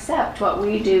for Accept, what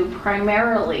we do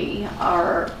primarily,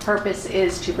 our purpose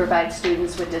is to provide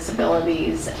students with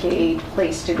disabilities a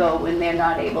place to go when they're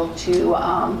not able to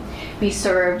be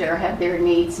served or have their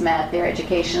needs met, their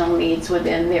educational needs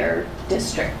within their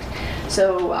district.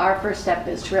 So our first step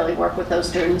is to really work with those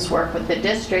students, work with the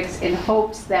districts in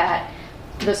hopes that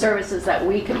the services that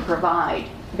we can provide,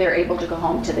 they're able to go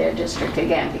home to their district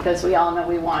again, because we all know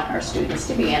we want our students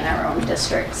to be in our own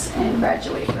districts and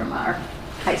graduate from our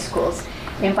high schools.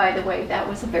 And by the way, that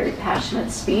was a very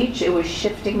passionate speech. It was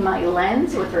shifting my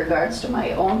lens with regards to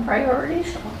my own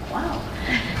priorities. Oh,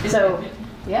 wow. So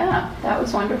yeah, that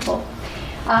was wonderful.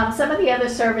 Some of the other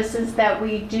services that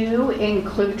we do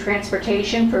include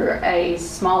transportation for a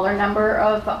smaller number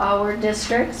of our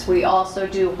districts. We also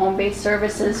do home-based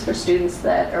services for students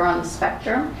that are on the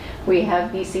spectrum. We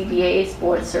have BCBAs,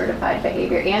 Board Certified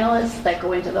Behavior Analysts, that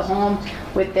go into the home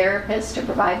with therapists to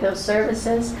provide those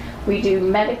services. We do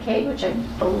Medicaid, which I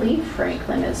believe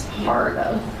Franklin is part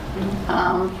of.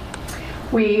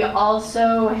 We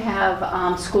also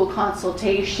have school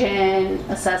consultation,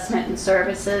 assessment and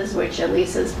services, which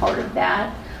Elisa is part of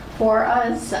that for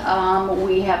us.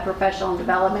 We have professional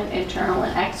development, internal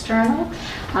and external.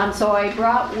 So I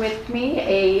brought with me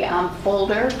a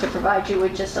folder to provide you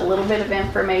with just a little bit of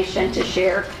information to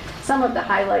share some of the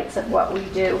highlights of what we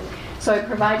do. So I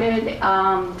provided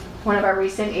one of our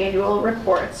recent annual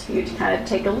reports for you to kind of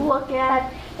take a look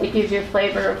at. It gives you a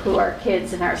flavor of who our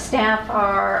kids and our staff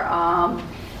are,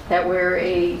 that we're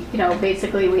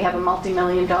basically we have a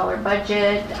multi-million-dollar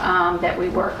budget, that we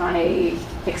work on a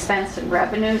expense and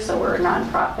revenue, so we're a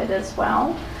nonprofit as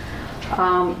well.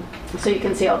 So you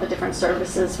can see all the different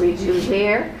services we do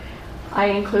there. I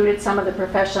included some of the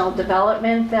professional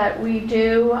development that we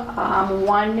do.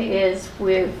 One is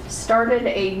we've started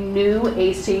a new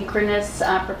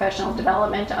asynchronous professional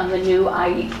development on the new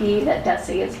IEP that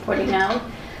DESE is putting out.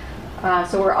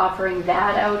 So we're offering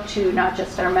that out to not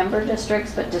just our member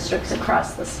districts, but districts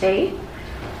across the state.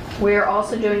 We're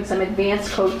also doing some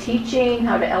advanced co-teaching,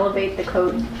 how to elevate the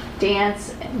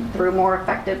co-dance through more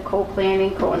effective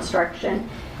co-planning, co-instruction,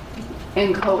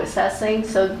 and co-assessing.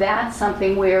 So that's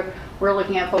something where we're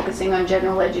looking at focusing on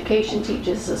general education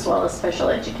teachers as well as special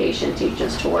education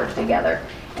teachers to work together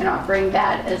and offering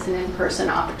that as an in-person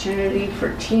opportunity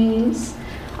for teams.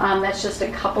 That's just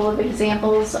a couple of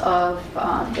examples of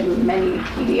the many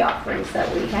PD offerings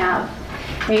that we have.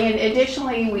 And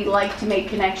additionally, we like to make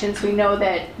connections. We know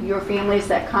that your families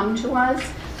that come to us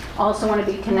also want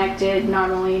to be connected not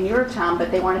only in your town,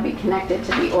 but they want to be connected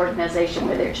to the organization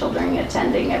where their children are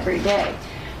attending every day.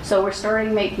 So we're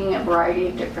starting making a variety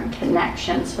of different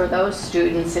connections for those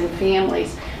students and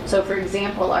families. So for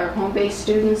example, our home-based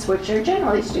students, which are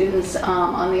generally students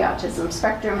on the autism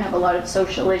spectrum, have a lot of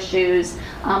social issues,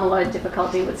 a lot of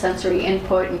difficulty with sensory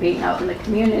input and being out in the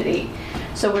community.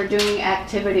 So we're doing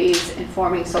activities and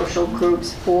forming social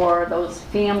groups for those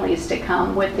families to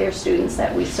come with their students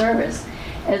that we service,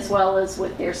 as well as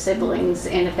with their siblings,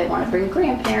 and if they want to bring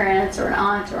grandparents or an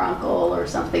aunt or uncle or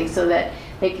something, so that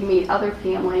they can meet other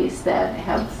families that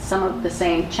have some of the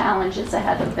same challenges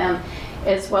ahead of them,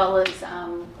 as well as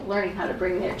learning how to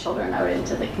bring their children out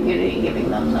into the community and giving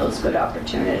them those good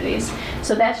opportunities.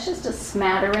 So that's just a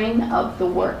smattering of the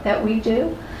work that we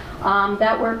do.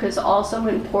 That work is also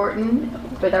important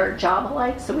with our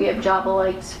job-alikes. So we have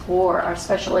job-alikes for our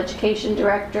special education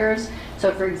directors.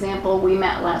 So for example, we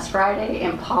met last Friday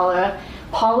and Paula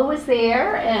was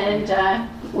there, and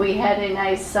we had a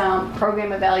nice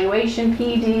program evaluation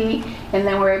PD, and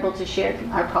then we're able to share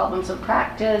our problems of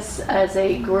practice as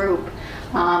a group,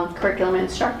 curriculum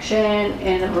instruction,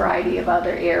 and a variety of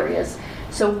other areas.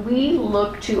 So we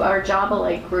look to our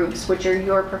job-alike groups, which are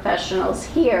your professionals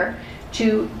here,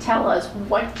 to tell us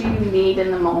what do you need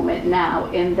in the moment now,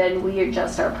 and then we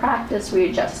adjust our practice, we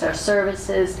adjust our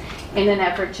services in an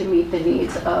effort to meet the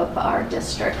needs of our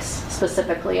districts,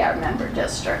 specifically our member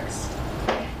districts.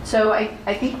 So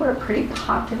I think we're a pretty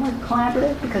popular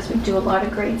collaborative because we do a lot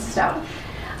of great stuff.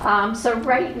 So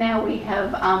right now we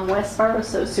have Westboro,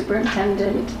 so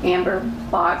Superintendent Amber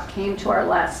Bach came to our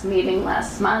last meeting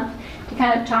last month to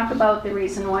kind of talk about the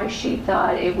reason why she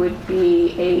thought it would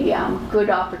be a good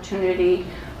opportunity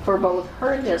for both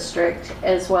her district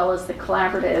as well as the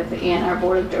collaborative and our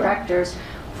board of directors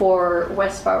for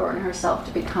Westboro and herself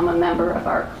to become a member of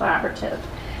our collaborative.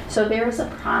 So there is a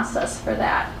process for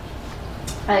that.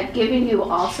 I've given you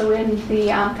also in the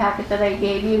packet that I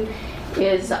gave you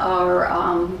is our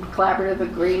collaborative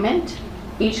agreement.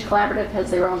 Each collaborative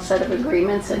has their own set of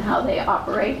agreements and how they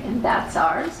operate, and that's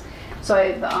ours. So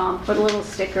I've put a little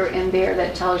sticker in there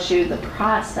that tells you the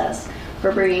process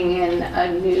for bringing in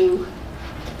a new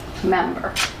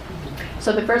member.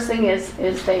 So the first thing is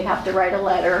they have to write a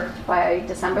letter by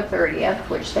December 30th,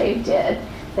 which they did.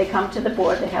 They come to the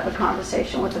board, they have a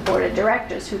conversation with the board of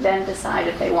directors, who then decide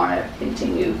if they want to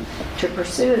continue to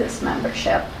pursue this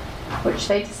membership, which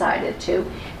they decided to.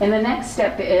 And the next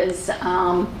step is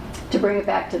to bring it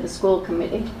back to the school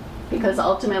committee, because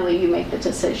ultimately you make the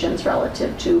decisions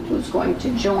relative to who's going to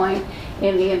join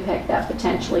and the impact that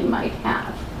potentially might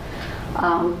have.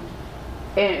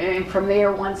 And from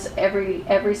there, once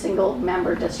every single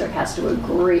member district has to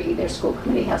agree, their school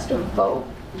committee has to vote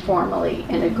formally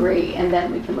and agree, and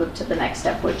then we can move to the next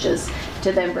step, which is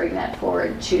to then bring that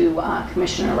forward to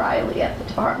Commissioner Riley at the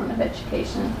Department of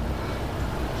Education.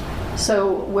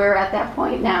 So we're at that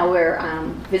point now where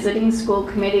visiting school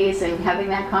committees and having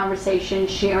that conversation,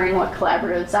 sharing what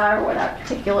collaboratives are, what our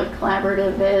particular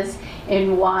collaborative is,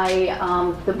 and why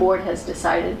the board has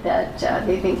decided that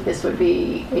they think this would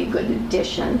be a good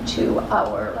addition to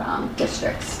our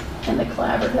districts and the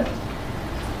collaborative.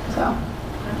 So,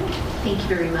 thank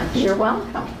you very much. You're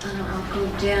welcome. I'll go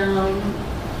down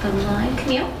the line.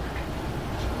 Camille?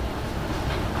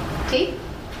 Dave?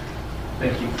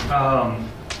 Thank you.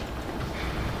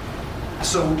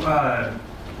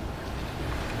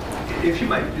 If you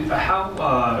might,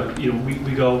 how,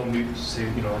 we go and we say,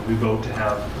 we vote to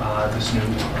have this new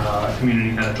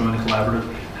community kind of join the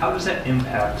collaborative. How does that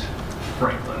impact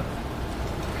Franklin?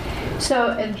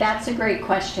 So that's a great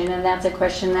question, and that's a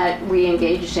question that we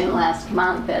engaged in last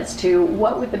month as to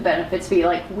what would the benefits be.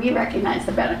 Like, we recognize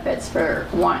the benefits for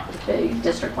the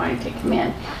district wanting to come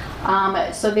in.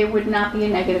 So there would not be a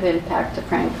negative impact to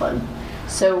Franklin.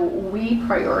 So we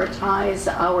prioritize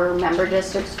our member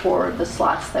districts for the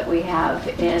slots that we have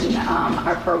in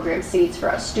our program seats for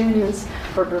our students,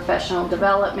 for professional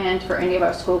development, for any of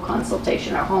our school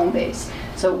consultation or home base.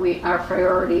 So our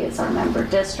priority is our member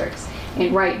districts.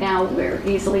 And right now, we're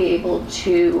easily able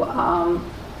to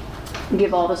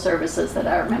give all the services that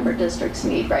our member districts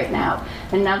need right now.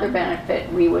 Another benefit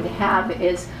we would have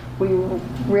is we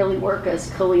really work as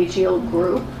collegial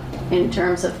group in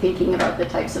terms of thinking about the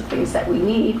types of things that we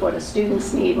need, what the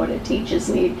students need, what the teachers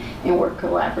need, and work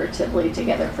collaboratively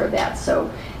together for that. So,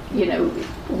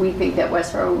 we think that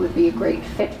Westboro would be a great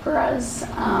fit for us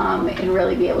and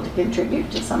really be able to contribute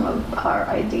to some of our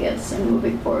ideas in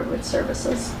moving forward with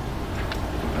services.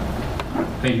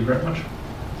 Thank you very much.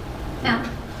 Now,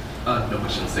 No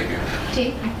questions, thank you.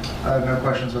 Dave? No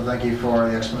questions, but thank you for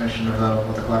the explanation of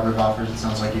what the collaborative offers. It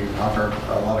sounds like you offer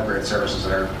a lot of great services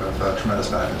that are of tremendous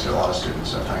benefit to a lot of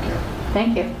students, so thank you.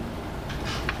 Thank you.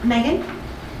 Megan?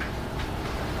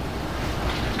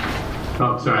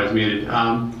 Oh, sorry, I was muted.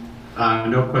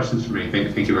 No questions for me.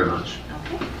 Thank you very much.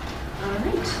 Okay. All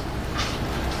right.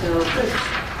 So, good.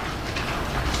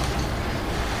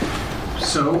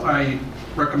 So I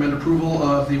recommend approval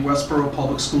of the Westboro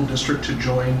Public School District to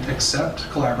join Accept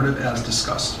Collaborative as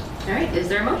discussed. All right. Is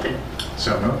there a motion?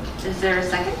 So moved. Is there a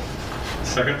second?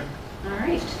 Second. All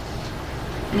right.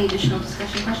 Any additional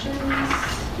discussion questions? All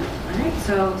right.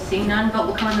 So, seeing none, vote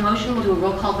will come on the motion. We'll do a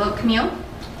roll call vote. Camille?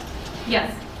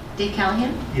 Yes. Dave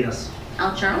Callahan? Yes.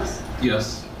 Al Charles?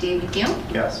 Yes. David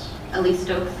McNeil? Yes. Elise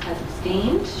Stokes has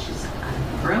abstained. She's out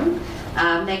of the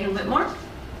room. Megan Whitmore? All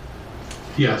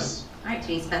Yes. right.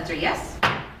 Denise Spencer, yes.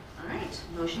 All right.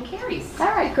 Motion carries. All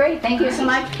right, great. Thank you so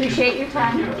much. Appreciate your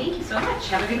time. Thank you so much.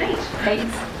 Have a good night.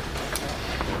 Thanks.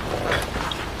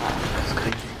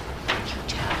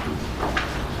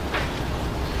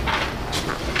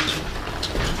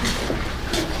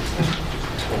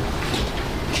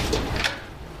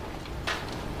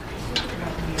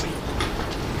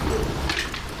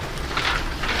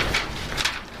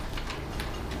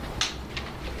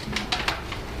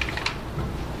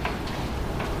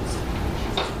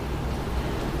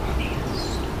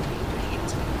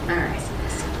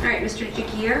 All right, Mr.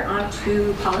 Jakir, on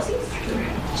to policies.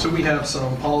 So we have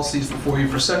some policies before you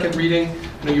for second reading.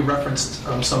 I know you referenced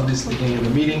some of these at the beginning of the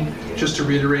meeting. Just to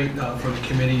reiterate for the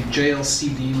committee,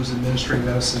 JLCD was administering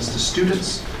medicines to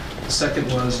students. The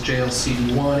second was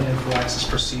JLCD1, anaphylaxis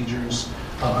procedures,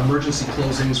 emergency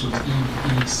closings with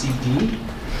EBCD,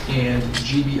 and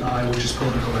GBI, which is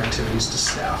political activities to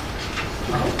staff.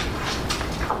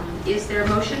 Is there a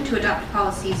motion to adopt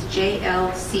policies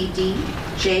JLCD,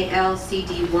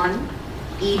 JLCD1,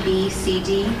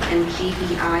 EBCD, and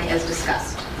GBI as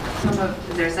discussed?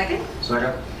 Is there a second?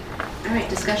 Second. All right,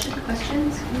 discussion,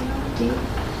 questions? Dave?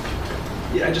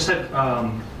 Yeah, I just had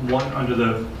one under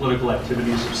the political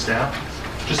activities of staff.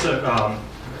 Just a, I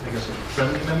guess, a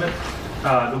friendly amendment.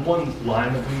 The one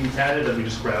line that we added that we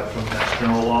just grabbed from Mass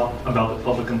General Law about the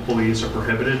public employees are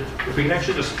prohibited. If we can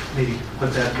actually just maybe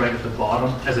put that right at the bottom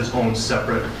as its own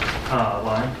separate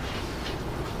line.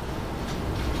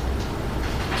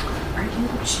 Are you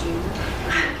the chair of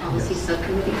the policy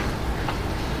subcommittee?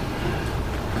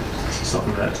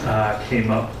 Something that came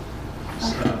up.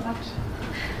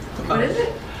 What is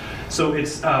it? So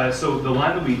it's so the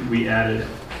line that we added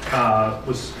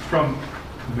was from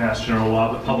Mass General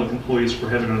Law, but public employees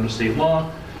prohibited under state law.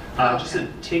 Just to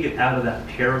take it out of that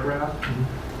paragraph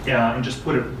and just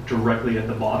put it directly at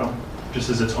the bottom, just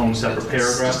as its own separate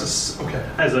paragraph. Okay.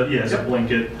 As a as a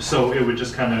blanket, so it would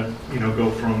just kind of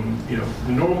go from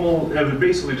normal. It would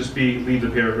basically just be leave the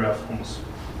paragraph almost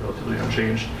relatively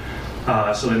unchanged.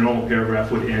 So the normal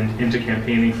paragraph would end into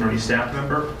campaigning for any staff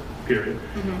member, period.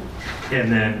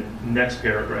 And then next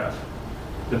paragraph,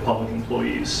 the public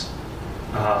employees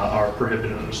are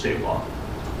prohibited under state law.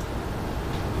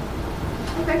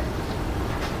 Okay.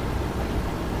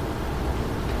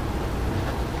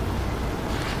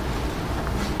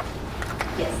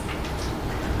 Yes.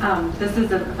 This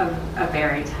is a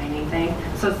very tiny thing.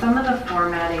 So some of the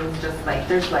formatting is just like,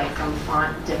 there's like some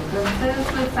font differences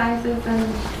with sizes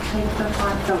and types of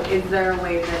font. So is there a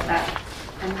way that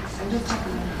I'm just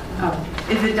talking about,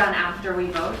 Is it done after we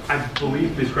vote? I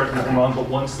believe, please correct me if I'm wrong, but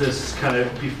once this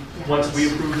once we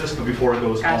approve this, but before it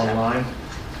goes Gotcha. online,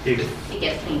 It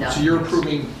gets cleaned up. So you're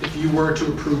approving, if you were to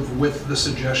approve with the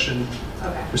suggestion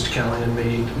Okay. Mr. Callahan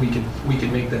made, we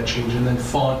can make that change. And then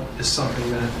font is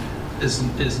something that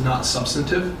is not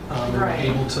substantive. And we're Right.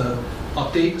 able to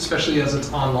update, especially as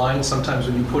it's online. Sometimes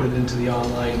when you put it into the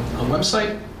online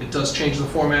website, it does change the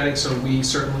formatting, so we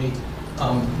certainly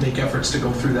make efforts to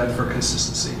go through that for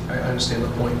consistency. I understand the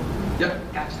point.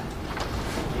 Yep. Gotcha.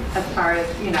 As far as,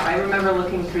 I remember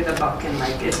looking through the book and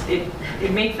like,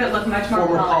 it makes it look much more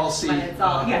Former polished policy when it's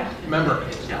all, yeah. member.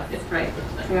 It's just, right.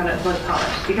 We want it to look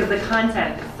polished because the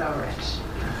content is so rich.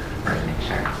 Right. Make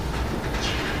sure.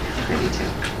 Pretty too.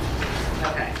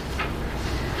 Okay.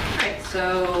 All right,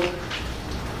 so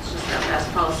let's just have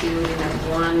that policy moving at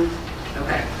one.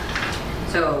 Okay.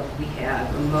 So we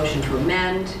have a motion to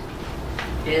amend.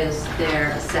 Is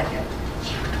there a second?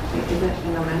 Is it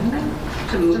an amendment?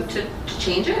 To move, to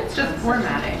change it? It's just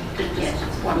formatting. Yes,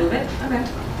 just move it? Okay.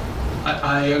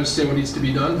 I understand what needs to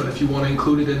be done, but if you want to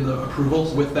include it in the approval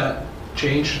with that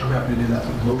change, I'm happy to do that.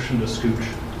 motion to scooch.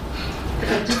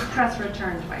 So just press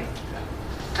return twice.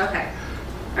 Okay.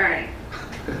 All right.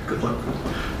 Good luck.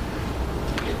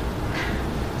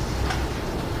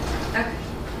 Okay.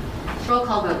 Roll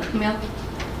call vote. Camille?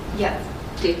 Yes.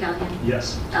 Dave Callahan?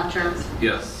 Yes. Al Charms?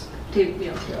 Yes. Dave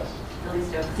Neal? Yes. Ellie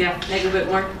Stokes? Yes. Megan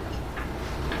Whitmore?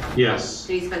 Yes.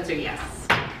 Denise Spencer, yes.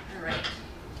 All right.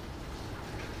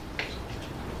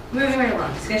 Moving right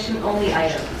along, discussion only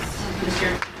items.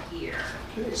 Mr. Gear.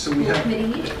 So we have Committee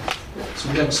meetings. So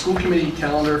we have a school committee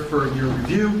calendar for your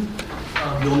review.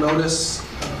 You'll notice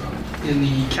in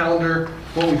the calendar,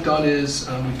 what we've done is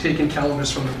we've taken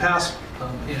calendars from the past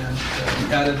and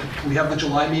we have the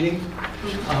July meeting,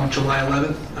 July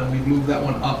 11th, and we've moved that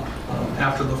one up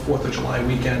after the 4th of July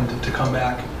weekend to come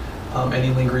back.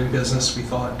 Any lingering business, we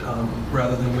thought,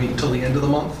 rather than wait until the end of the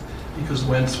month, because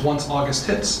once August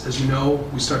hits, as you know,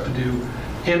 we start to do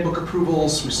handbook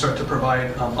approvals, we start to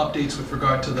provide updates with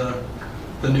regard to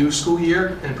the new school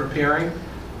year and preparing,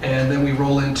 and then we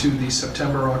roll into the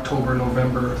September, October,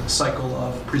 November cycle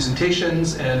of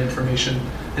presentations and information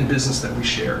and business that we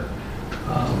share.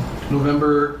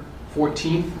 November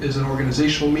 14th is an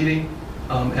organizational meeting,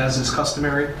 as is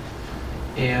customary,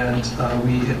 and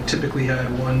we had typically had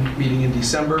one meeting in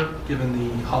December, given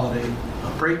the holiday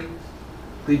break.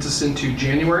 Leads us into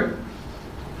January.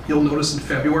 You'll notice in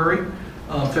February,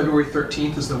 February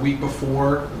 13th is the week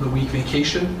before the week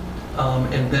vacation,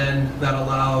 and then that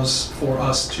allows for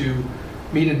us to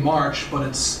meet in March, but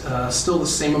it's still the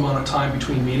same amount of time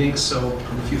between meetings. So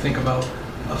if you think about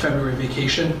a February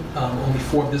vacation, only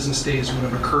 4 business days would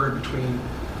have occurred between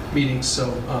meetings.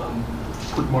 So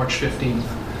put March 15th,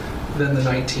 then the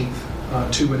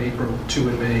 19th, 2 in April, 2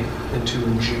 in May, and 2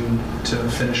 in June to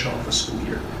finish off the school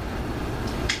year.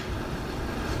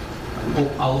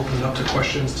 I'll open it up to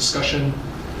questions, discussion,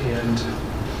 and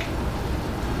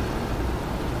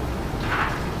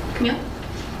Camille?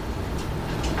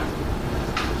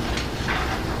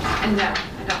 And no,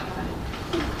 I don't have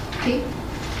it. Dave?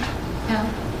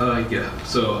 Al? Yeah,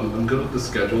 so I'm good with the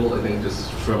schedule. I think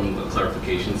just from a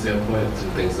clarification standpoint,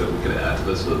 some things that we could add to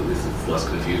this so at least it's less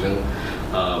confusion.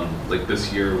 Like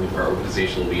this year with our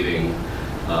organizational meeting,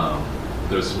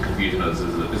 there's some confusion as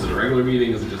is it a regular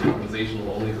meeting? Is it just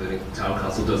organizational only? Because I think the town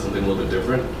council does something a little bit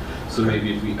different. So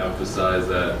maybe if we emphasize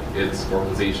that it's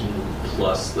organizational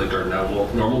plus like our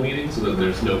normal meeting so that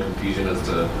there's no confusion as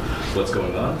to what's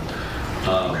going on.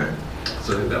 okay.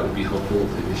 So I think that would be helpful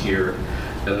in here.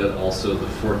 And then also the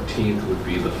 14th would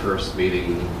be the first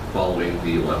meeting following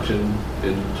the election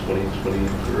in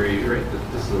 2023, right?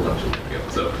 This is the election. Yeah.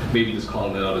 So maybe just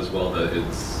calling that out as well that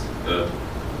it's,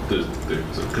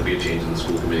 there could be a change in the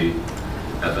school committee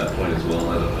at that point as well.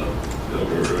 I don't know.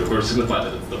 Or signify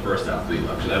that it's the first half of the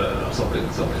election. I don't know, something in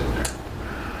there.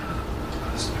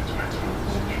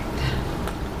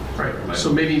 Right,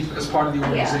 so maybe as part of the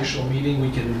organizational meeting,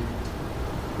 we can,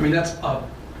 I mean, that's up.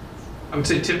 I would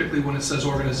say typically when it says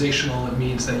organizational, it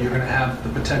means that you're going to have the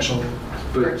potential.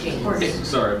 But, changes.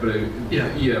 sorry, but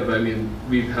but I mean,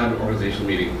 we've had an organizational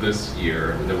meeting this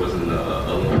year, and there wasn't an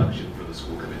election for the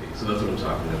school committee. So that's what I'm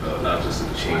talking about, not just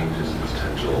a change, just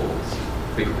potential,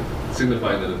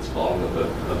 signifying that it's following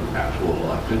an actual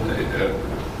election.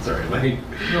 Sorry,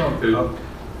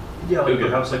 Yeah, like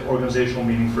perhaps like organizational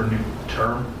meeting for a new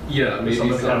term. Yeah, maybe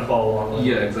something to kind of follow along with.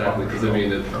 Yeah, exactly. Because I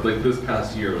mean, like this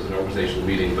past year was an organizational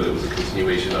meeting, but it was a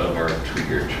continuation of our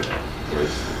 2-year term.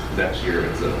 Whereas next year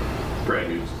it's a brand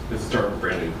new, it's start a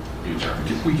brand new term.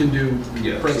 We can do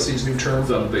parentheses, new term.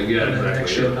 Something, yeah, And then exactly.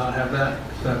 next year not have that.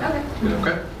 Okay. Yeah.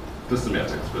 Okay. The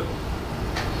semantics, but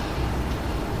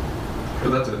But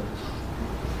that's it.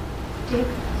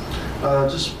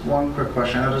 Just one quick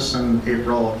question. I noticed in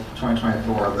April of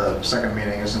 2024, the second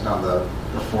meeting isn't on the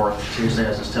fourth Tuesday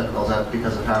as is typical. Is that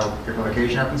because of how April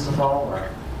vacation happens to fall? Or?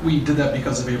 We did that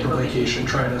because of April vacation,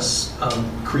 trying to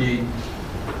create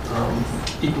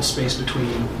equal space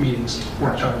between meetings,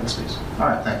 work time and space. All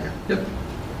right, thank you. Yep.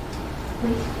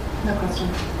 No question.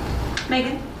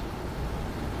 Megan?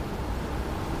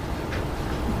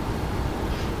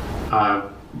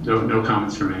 No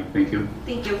comments from me. Thank you.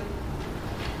 Thank you.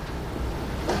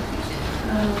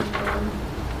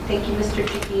 Thank you, Mr.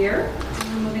 Jagir.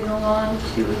 Moving along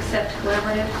to accept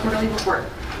collaborative quarterly report.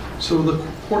 So the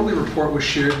quarterly report was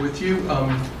shared with you.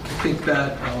 I think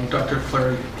that Dr.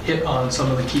 Flair hit on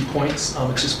some of the key points.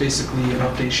 It's just basically an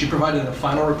update. She provided a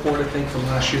final report, I think, from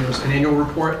last year's an annual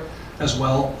report as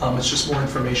well. It's just more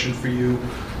information for you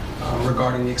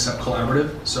regarding the Accept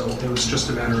Collaborative. So it was just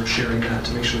a matter of sharing that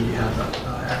to make sure that you have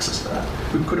access to that.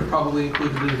 We could have probably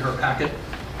included it in her packet,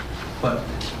 but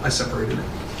I separated it.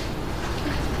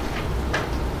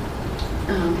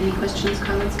 Any questions,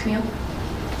 comments, Camille?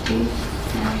 Steve?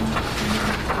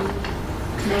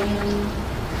 Megan?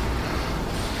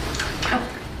 Oh,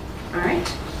 all right.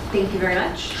 Thank you very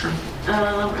much. Sure.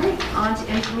 All right, on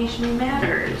to information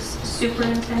matters.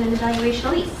 Superintendent evaluation,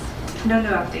 Elise. No new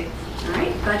updates. All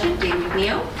right, budget, Dave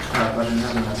McNeil. Budget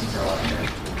hasn't met since our last meeting.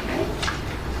 Okay.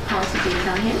 Policy, Dave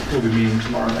Callahan. We'll be meeting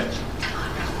tomorrow night.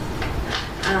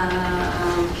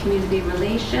 Community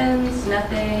relations,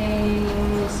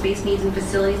 nothing. Space needs and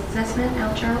facilities assessment,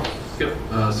 Al Charles. Yep.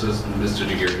 So as Mr.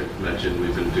 Jagir had mentioned,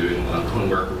 we've been doing ongoing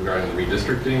work regarding the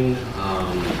redistricting.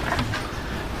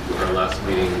 Our last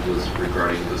meeting was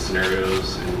regarding the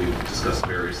scenarios, and we discussed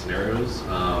various scenarios.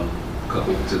 A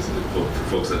couple just for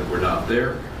folks that were not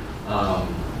there.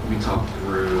 We talked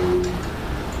through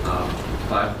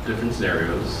 5 different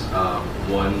scenarios.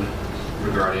 One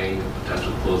regarding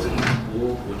potential closing the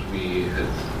school, which we had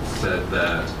said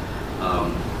that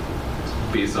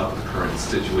based off the current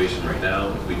situation right now,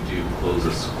 if we do close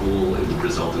a school, it would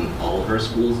result in all of our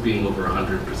schools being over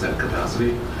 100%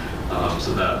 capacity.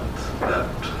 So that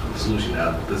solution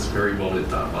at this very moment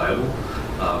is not viable,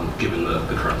 given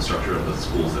the current structure of the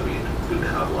schools that we would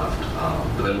have left.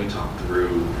 But then we talked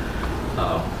through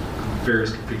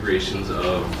various configurations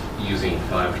of using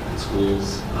 5 different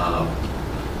schools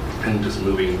and just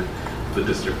moving the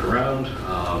district around.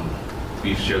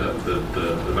 We've shared that with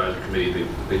the advisory committee.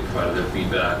 They provided their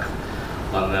feedback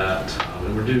on that.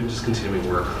 And we're doing just continuing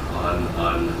work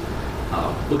on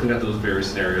looking at those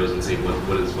various scenarios and seeing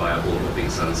what is viable and what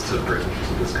makes sense to bring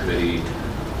to this committee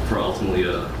for ultimately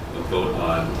a vote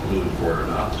on moving forward or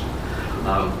not.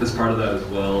 As part of that as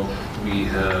well, we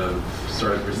have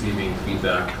started receiving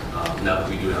feedback now that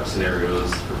we do have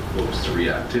scenarios for folks to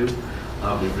react to.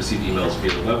 We've received emails via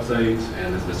the website,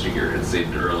 and as Mr. Gear had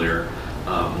stated earlier,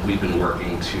 we've been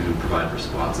working to provide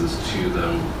responses to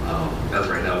them. As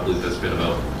right now, I believe there's been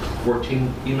about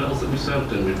 14 emails that we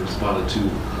sent, and we've responded to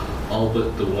all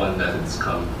but the one that has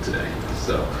come today.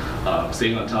 So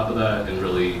staying on top of that and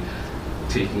really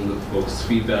taking the folks'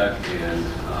 feedback and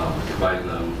providing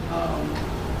them,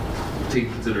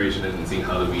 taking consideration and seeing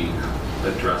how do we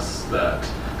address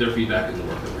their feedback in the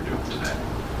work that we're doing today.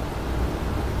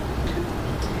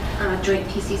 Joint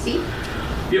PCC.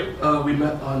 Yep, we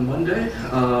met on Monday.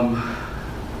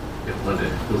 Monday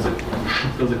feels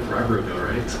like forever ago,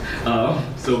 right?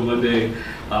 So Monday,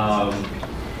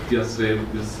 yesterday,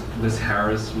 Ms.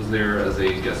 Harris was there as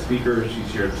a guest speaker. She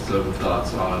shared some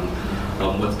thoughts on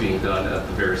what's being done at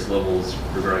the various levels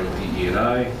regarding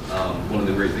DE&I. One of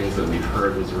the great things that we've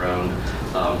heard was around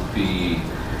the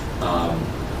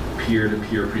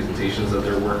peer-to-peer presentations that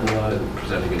they're working on and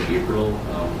presenting in April,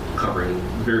 covering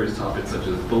various topics such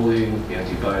as bullying,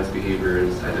 anti-bias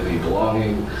behaviors, identity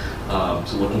belonging.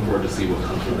 So looking forward to see what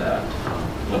comes from that.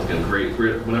 Once again, great.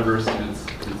 Whenever students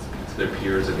can speak to their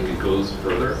peers, I think it goes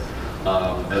further,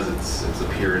 as it's a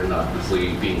peer and not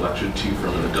necessarily being lectured to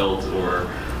from an adult or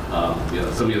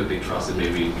somebody that they trust and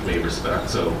may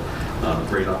respect. So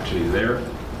great opportunity there.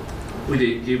 We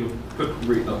gave a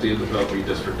quick update about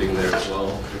redistricting there as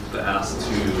well. The ask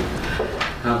to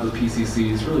have the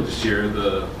PCCs really to share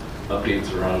the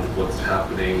updates around what's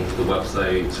happening, the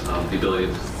website, the ability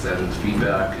to send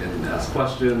feedback and ask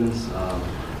questions,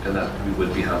 and that we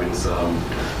would be having some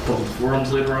public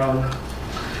forums later on.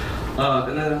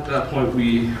 And then at that point,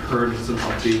 we heard some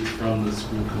updates from the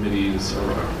school committees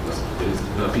or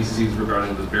PCCs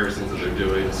regarding the various things that they're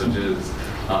doing, such as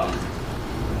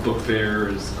book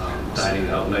fairs, dining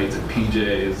out nights at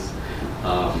PJ's.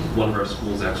 One of our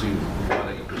schools actually won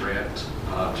a grant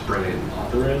to bring an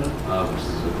author in, which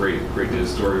is a great news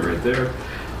story right there.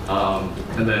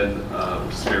 And then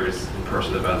just various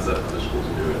in-person events that other schools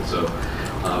are doing. So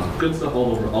good stuff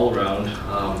all around.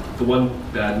 The one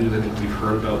bad news I think we've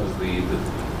heard about was the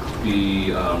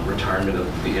retirement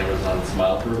of the Amazon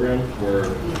Smile program for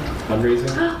fundraising.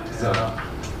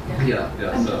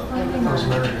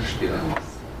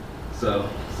 So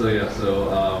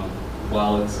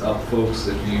while it's up, folks,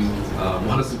 if you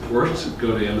want to support,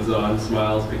 go to Amazon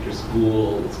Smiles, pick your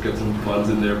school, let's get some funds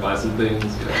in there, buy some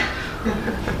things.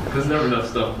 There's never enough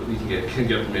stuff that you can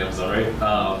get from Amazon, right?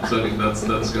 So I think that's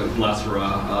going to last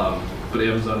hurrah. But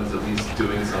Amazon is at least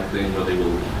doing something where they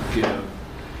will give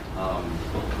a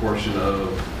portion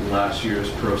of last year's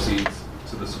proceeds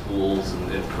to the schools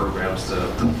and programs to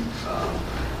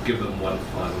give them one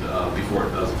fund before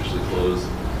it does officially close.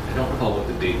 I don't recall what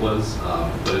the date was,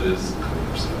 but it is coming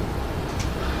up soon.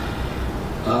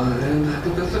 And I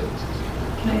think that's it.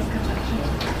 Can I ask a question?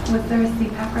 Was there a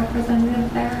CPAC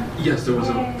representative there? Yes, there was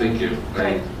a. Yay. Thank you.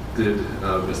 Great. I did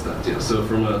miss that. Yeah. So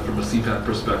from a CPAC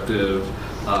perspective,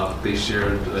 they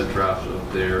shared a draft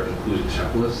of their included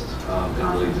checklist and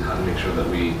really how to make sure that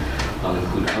we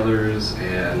include others,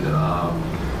 and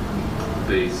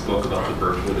they spoke about the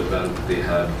Birchwood event that they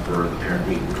had for the parent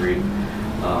meet and greet,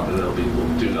 and they'll be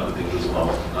doing other things as well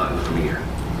in the coming year.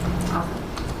 Awesome.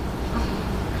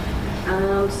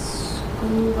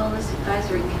 School Wellness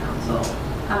Advisory Council.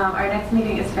 Our next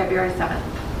meeting is February 7th.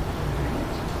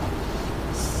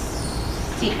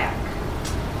 CPAC.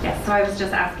 Yes, so I was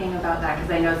just asking about that because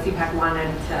I know CPAC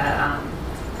wanted to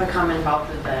become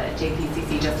involved with the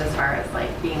JPCC just as far as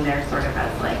like being there sort of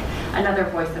as like another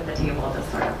voice at the table to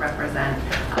sort of represent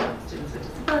students with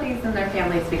disabilities and their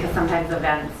families, because sometimes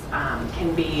events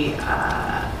can be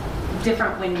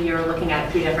different when you're looking at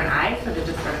it through different eyes. So to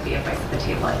just sort of be a voice at the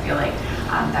table, I feel like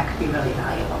that could be really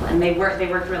valuable. And they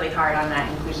worked really hard on that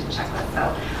inclusion checklist.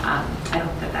 So I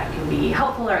hope that can be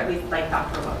helpful, or at least like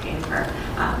thought-provoking for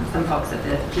some folks at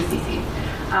the PCC.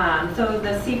 So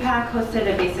the CPAC hosted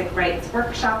a basic rights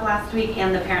workshop last week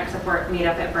and the parent support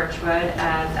meetup at Birchwood,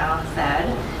 as Alex said.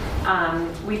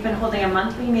 We've been holding a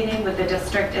monthly meeting with the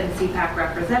district and CPAC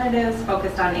representatives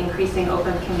focused on increasing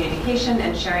open communication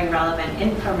and sharing relevant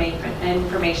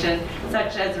information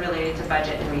such as related to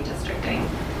budget and redistricting.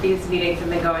 These meetings have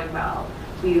been going well.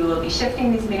 We will be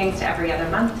shifting these meetings to every other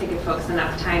month to give folks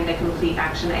enough time to complete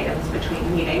action items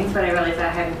between meetings, but I realized I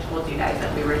hadn't told you guys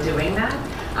that we were doing that.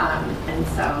 And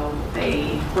so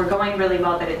they were going really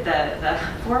well, but the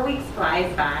 4 weeks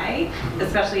flies by,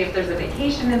 especially if there's a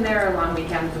vacation in there or long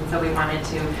weekends, and so we wanted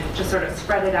to just sort of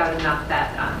spread it out enough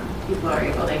that people are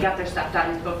able to get their stuff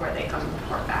done before they come and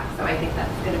report back. So I think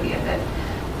that's going to be a good,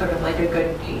 sort of like a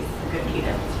good pace, a good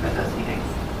cadence for those meetings.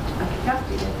 Okay, yeah,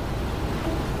 you did.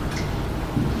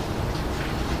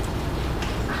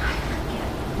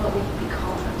 What would we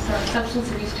call them? Sorry, Substance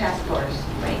Abuse Task Force,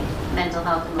 right? Mental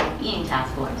Health and Well-Being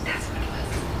Task Force. That's what it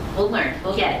was. We'll learn.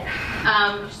 We'll get it.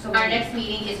 Our next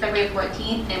meeting is February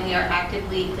 14th, and we are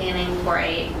actively planning for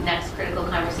a next critical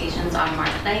conversations on March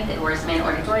 9th at Horace Mann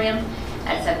Auditorium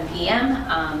at 7 p.m.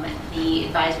 The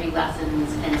advisory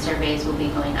lessons and surveys will be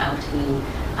going out to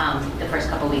the first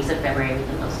couple weeks of February with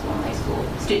the middle school and high school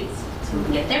students, so we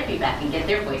can get their feedback and get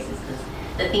their voices, because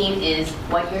the theme is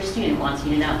what your student wants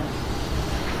you to know.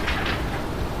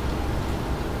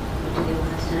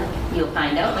 You'll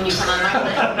find out when you come on March 9th.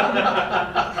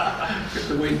 Have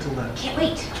to wait until then. Can't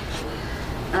wait.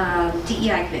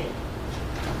 DEI committee.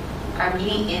 Our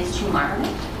meeting is tomorrow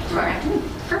night. Tomorrow afternoon.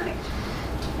 Perfect.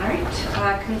 All right.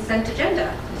 Consent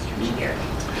agenda. Mr. Chair.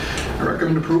 I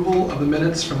recommend approval of the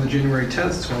minutes from the January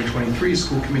 10th, 2023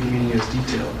 school committee meeting as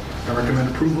detailed. I recommend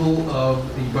approval of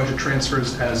the budget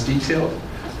transfers as detailed.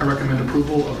 I recommend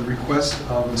approval of the request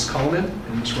of Ms. Cullinan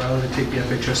and Ms. Riley to take the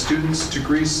FHS students to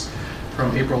Greece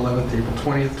from April 11th to April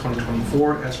 20th,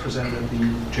 2024, as presented at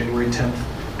the January 10th,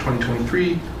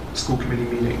 2023 school committee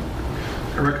meeting.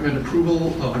 I recommend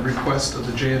approval of the request of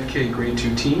the JFK Grade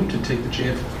 2 team to take the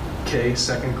JFK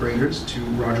second graders to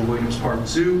Roger Williams Park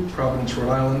Zoo, Providence,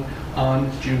 Rhode Island, on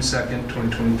June 2nd,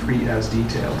 2023, as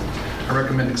detailed. I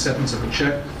recommend acceptance of a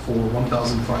check for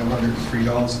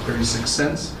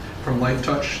 $1,503.36 from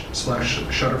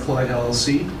LifeTouch/Shutterfly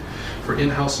LLC for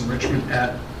in-house enrichment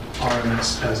at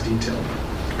RMS as detailed.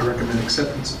 I recommend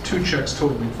acceptance of 2 checks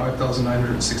totaling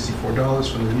 $5,964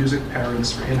 from the Music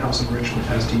Parents for in-house enrichment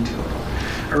as detailed.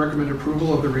 I recommend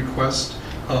approval of the request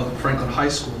of Franklin High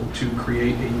School to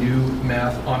create a new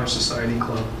Math Honor Society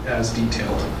Club as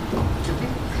detailed.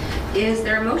 Is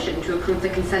there a motion to approve the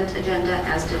consent agenda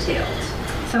as detailed?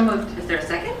 So moved. Is there a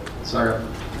second? Second.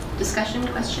 Discussion,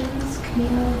 questions,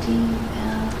 Camille,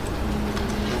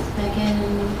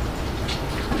 Megan?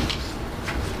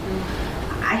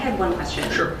 I had one question.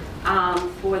 Sure.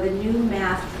 For the new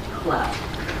math club.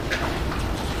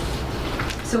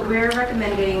 So we're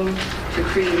recommending to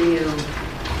create a new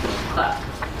club.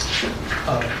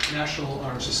 National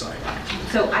Honor Society.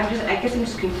 So I guess I'm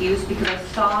just confused because I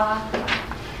saw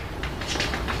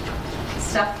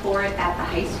stuff for it at the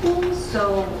high school,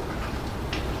 so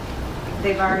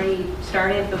they've already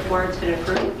started before it's been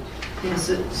approved? Yeah,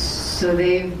 so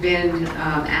they've been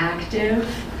active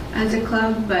as a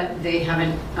club, but they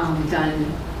haven't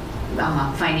done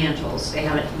financials. They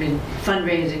haven't been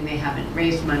fundraising, they haven't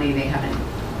raised money, they haven't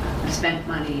spent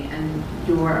money, and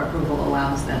your approval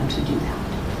allows them to do that.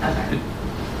 Okay.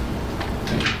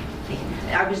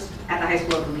 I was at the high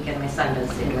school over the weekend, my son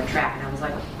does indoor track, and I was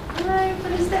like,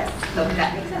 what is this? So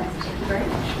that makes sense. Thank you very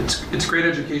much. It's a great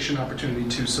education opportunity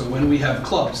too. So when we have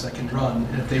clubs that can run,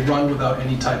 and if they run without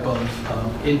any type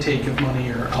of intake of money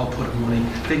or output of money,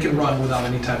 they can run without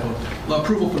any type of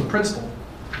approval from the principal.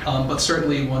 But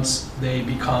certainly once they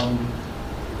become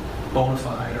bona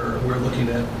fide, or we're looking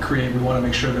to create, we want to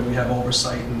make sure that we have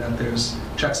oversight and that there's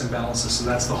checks and balances. So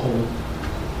that's the whole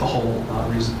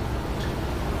reason.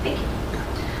 Thank you.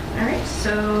 All right,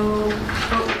 so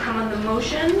vote will come on the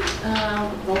motion.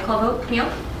 Roll call vote. Camille?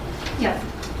 Yes.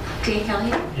 Dave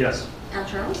Callahan? Yes. Al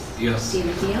Charles? Yes.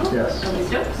 David Neal? Yes. Elise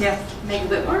Stokes? Yes. Megan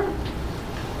Whitmore?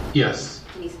 Yes.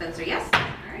 Denise Spencer, yes. All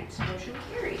right, motion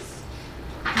carries.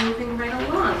 Moving right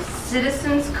along,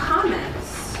 citizens'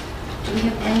 comments. Do we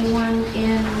have anyone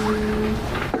in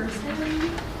person?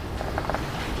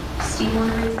 Steve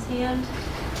want to raise his hand?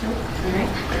 Nope. All right.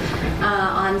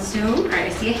 On Zoom, all right, I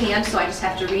see a hand, so I just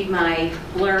have to read my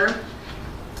blurb.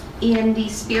 In the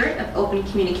spirit of open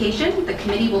communication, the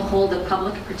committee will hold a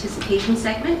public participation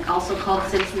segment, also called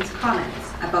citizens'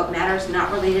 comments, about matters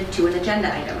not related to an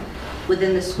agenda item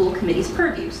within the school committee's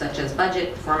purview, such as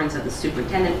budget, performance of the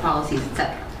superintendent, policies,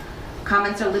 etc.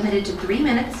 Comments are limited to 3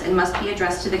 minutes and must be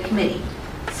addressed to the committee.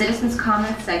 Citizens'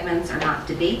 comment segments are not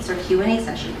debates or Q&A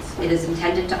sessions. It is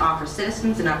intended to offer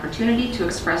citizens an opportunity to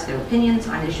express their opinions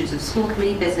on issues of school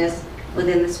committee business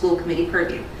within the school committee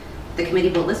purview. The committee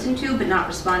will listen to but not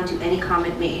respond to any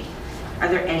comment made. Are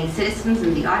there any citizens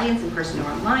in the audience, in person or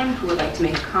online, who would like to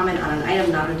make a comment on an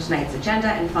item not on tonight's agenda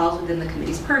and falls within the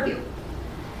committee's purview?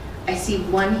 I see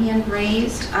one hand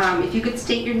raised. If you could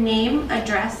state your name,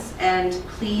 address, and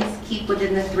please keep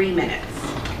within the 3 minutes.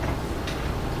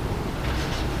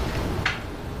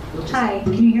 Hi,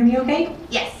 can you hear me okay?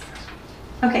 Yes.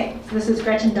 Okay, so this is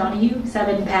Gretchen Donahue,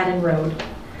 7 Padden Road.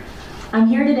 I'm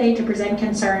here today to present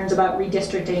concerns about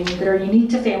redistricting that are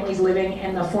unique to families living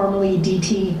in the formerly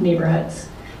DT neighborhoods.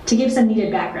 To give some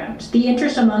needed background, the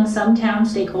interest among some town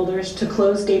stakeholders to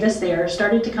close Davis Thayer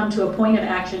started to come to a point of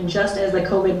action just as the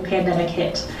COVID pandemic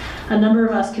hit. A number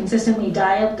of us consistently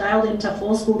dialed into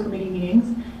full school committee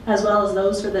meetings, as well as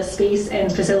those for the Space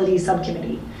and Facilities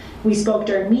Subcommittee. We spoke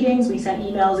during meetings, we sent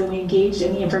emails, and we engaged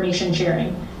in the information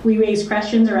sharing. We raised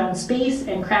questions around space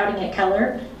and crowding at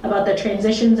Keller, about the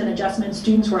transitions and adjustments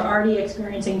students were already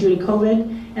experiencing due to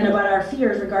COVID, and about our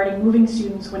fears regarding moving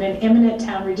students when an imminent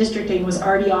town redistricting was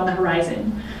already on the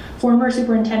horizon. Former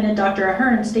Superintendent Dr.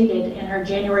 Ahern stated in her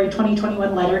January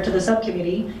 2021 letter to the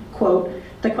subcommittee, quote,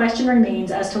 "The question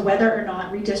remains as to whether or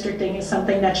not redistricting is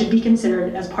something that should be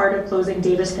considered as part of closing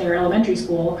Davis Thayer Elementary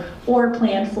School or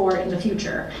planned for in the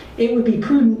future. It would be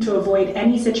prudent to avoid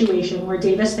any situation where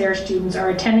Davis Thayer students are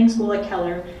attending school at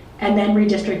Keller and then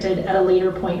redistricted at a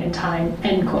later point in time,"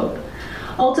 end quote.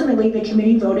 Ultimately, the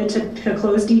committee voted to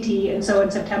close DT, and so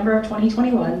in September of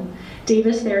 2021,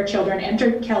 Davis Thayer children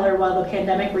entered Keller while the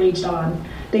pandemic raged on.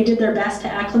 They did their best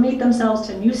to acclimate themselves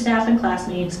to new staff and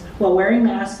classmates while wearing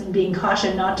masks and being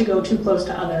cautioned not to go too close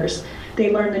to others.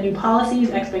 They learned the new policies,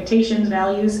 expectations,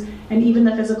 values, and even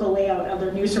the physical layout of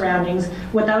their new surroundings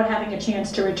without having a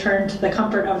chance to return to the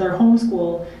comfort of their home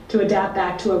school to adapt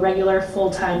back to a regular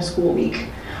full-time school week.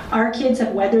 Our kids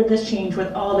have weathered this change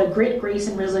with all the grit, grace,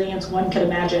 and resilience one could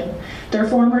imagine. Their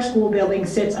former school building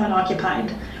sits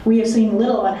unoccupied. We have seen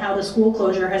little on how the school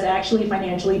closure has actually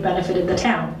financially benefited the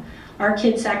town. Our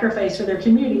kids' sacrifice for their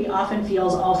community often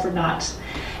feels all for naught.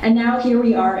 And now here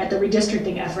we are at the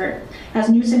redistricting effort. As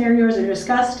new scenarios are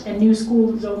discussed and new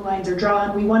school zone lines are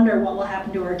drawn, we wonder what will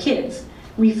happen to our kids.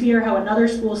 We fear how another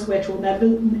school switch will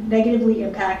negatively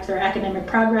impact their academic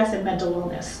progress and mental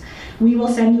wellness. We will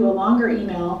send you a longer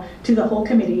email to the whole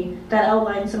committee that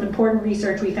outlines some important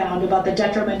research we found about the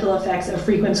detrimental effects of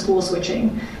frequent school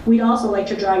switching. We'd also like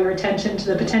to draw your attention to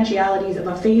the potentialities of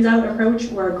a phase-out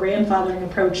approach or a grandfathering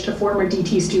approach to former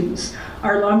DT students.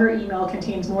 Our longer email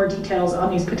contains more details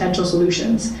on these potential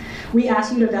solutions. We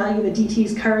ask you to value the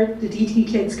DT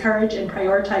kids' courage and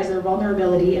prioritize their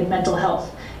vulnerability and mental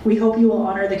health. We hope you will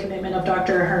honor the commitment of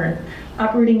Dr. Ahern.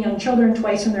 Uprooting young children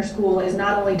twice from their school is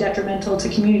not only detrimental to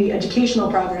community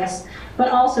educational progress, but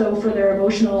also for their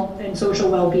emotional and social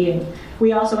well-being.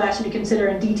 We also ask you to consider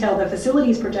in detail the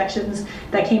facilities projections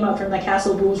that came up from the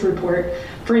Castle Bools report.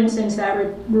 For instance, that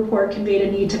report conveyed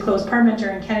a need to close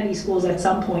Parmenter and Kennedy schools at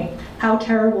some point. How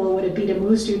terrible would it be to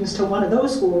move students to one of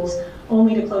those schools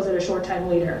only to close it a short time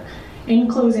later? In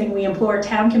closing, we implore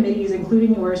town committees,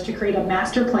 including yours, to create a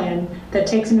master plan that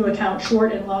takes into account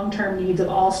short and long-term needs of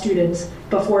all students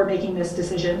before making this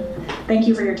decision. Thank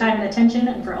you for your time and attention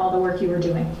and for all the work you are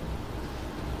doing.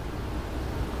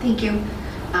 Thank you.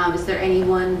 Is there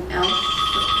anyone else?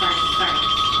 Oh, sorry.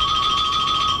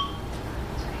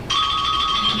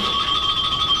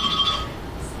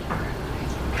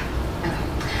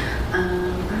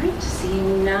 All right,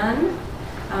 seeing none.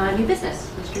 New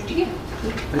business, Mr. G.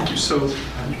 Thank you. So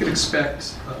you can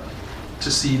expect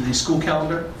to see the school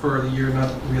calendar for the year,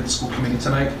 not we had the school committee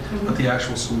tonight, but the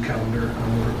actual school calendar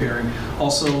we're preparing.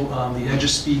 Also, the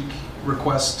EduSpeak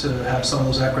request to have some of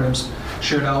those acronyms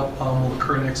shared out will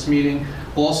occur next meeting.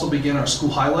 We'll also begin our school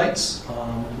highlights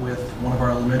with one of our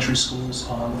elementary schools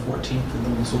on the 14th, and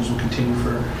then those will continue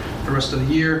for the rest of the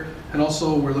year. And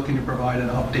also, we're looking to provide an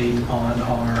update on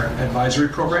our advisory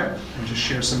program and just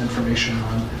share some information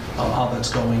on how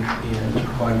that's going and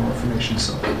provide more information.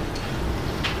 So. Okay.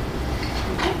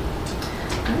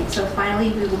 All right, so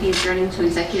finally, we will be adjourning to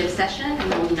executive session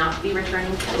and we will not be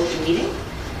returning to open meeting.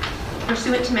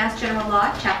 Pursuant to Mass General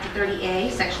Law, Chapter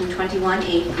 30A, Section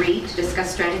 21A3, to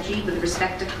discuss strategy with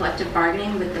respect to collective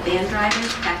bargaining with the van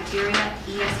drivers, cafeteria,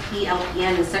 ESP,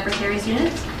 LPN, and secretaries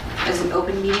units, as an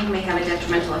open meeting may have a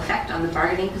detrimental effect on the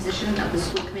bargaining position of the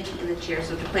school committee and the chair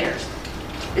so declares.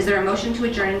 Is there a motion to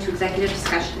adjourn into executive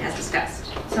discussion as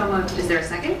discussed? So moved. Is there a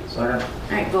second? Second. All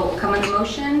right, vote will come on the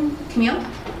motion. Camille?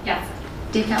 Yes.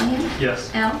 Dave Callahan? Yes.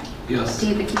 Al? Yes.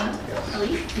 David Camille? Yes.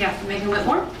 Elise? Yes. Megan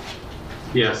Whitmore?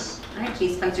 Yes. All right,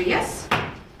 Keith Spencer, yes.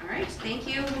 All right, thank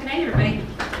you. Good night, everybody.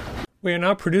 We are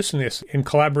now producing this in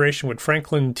collaboration with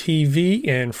Franklin TV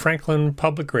and Franklin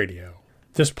Public Radio.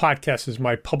 This podcast is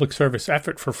my public service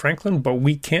effort for Franklin, but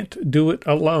we can't do it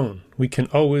alone. We can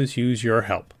always use your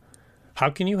help. How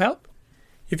can you help?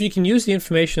 If you can use the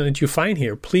information that you find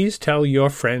here, please tell your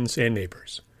friends and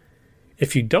neighbors.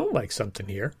 If you don't like something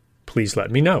here, please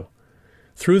let me know.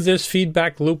 Through this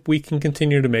feedback loop, we can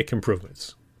continue to make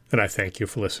improvements. And I thank you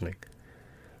for listening.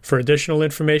 For additional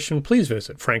information, please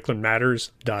visit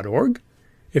franklinmatters.org.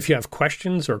 If you have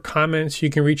questions or comments, you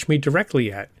can reach me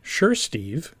directly at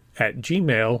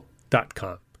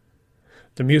suresteve@gmail.com.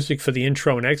 The music for the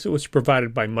intro and exit was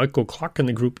provided by Michael Clark and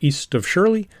the group East of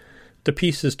Shirley. The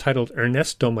piece is titled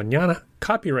Ernesto Mañana,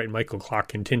 copyright Michael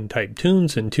Clark and Tintype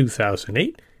Tunes in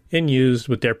 2008, and used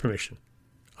with their permission.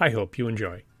 I hope you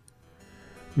enjoy.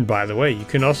 And by the way, you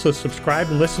can also subscribe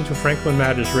and listen to Franklin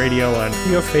Matters Radio on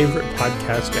your favorite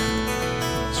podcast app.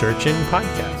 Search in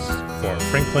podcasts for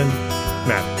Franklin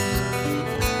Matters.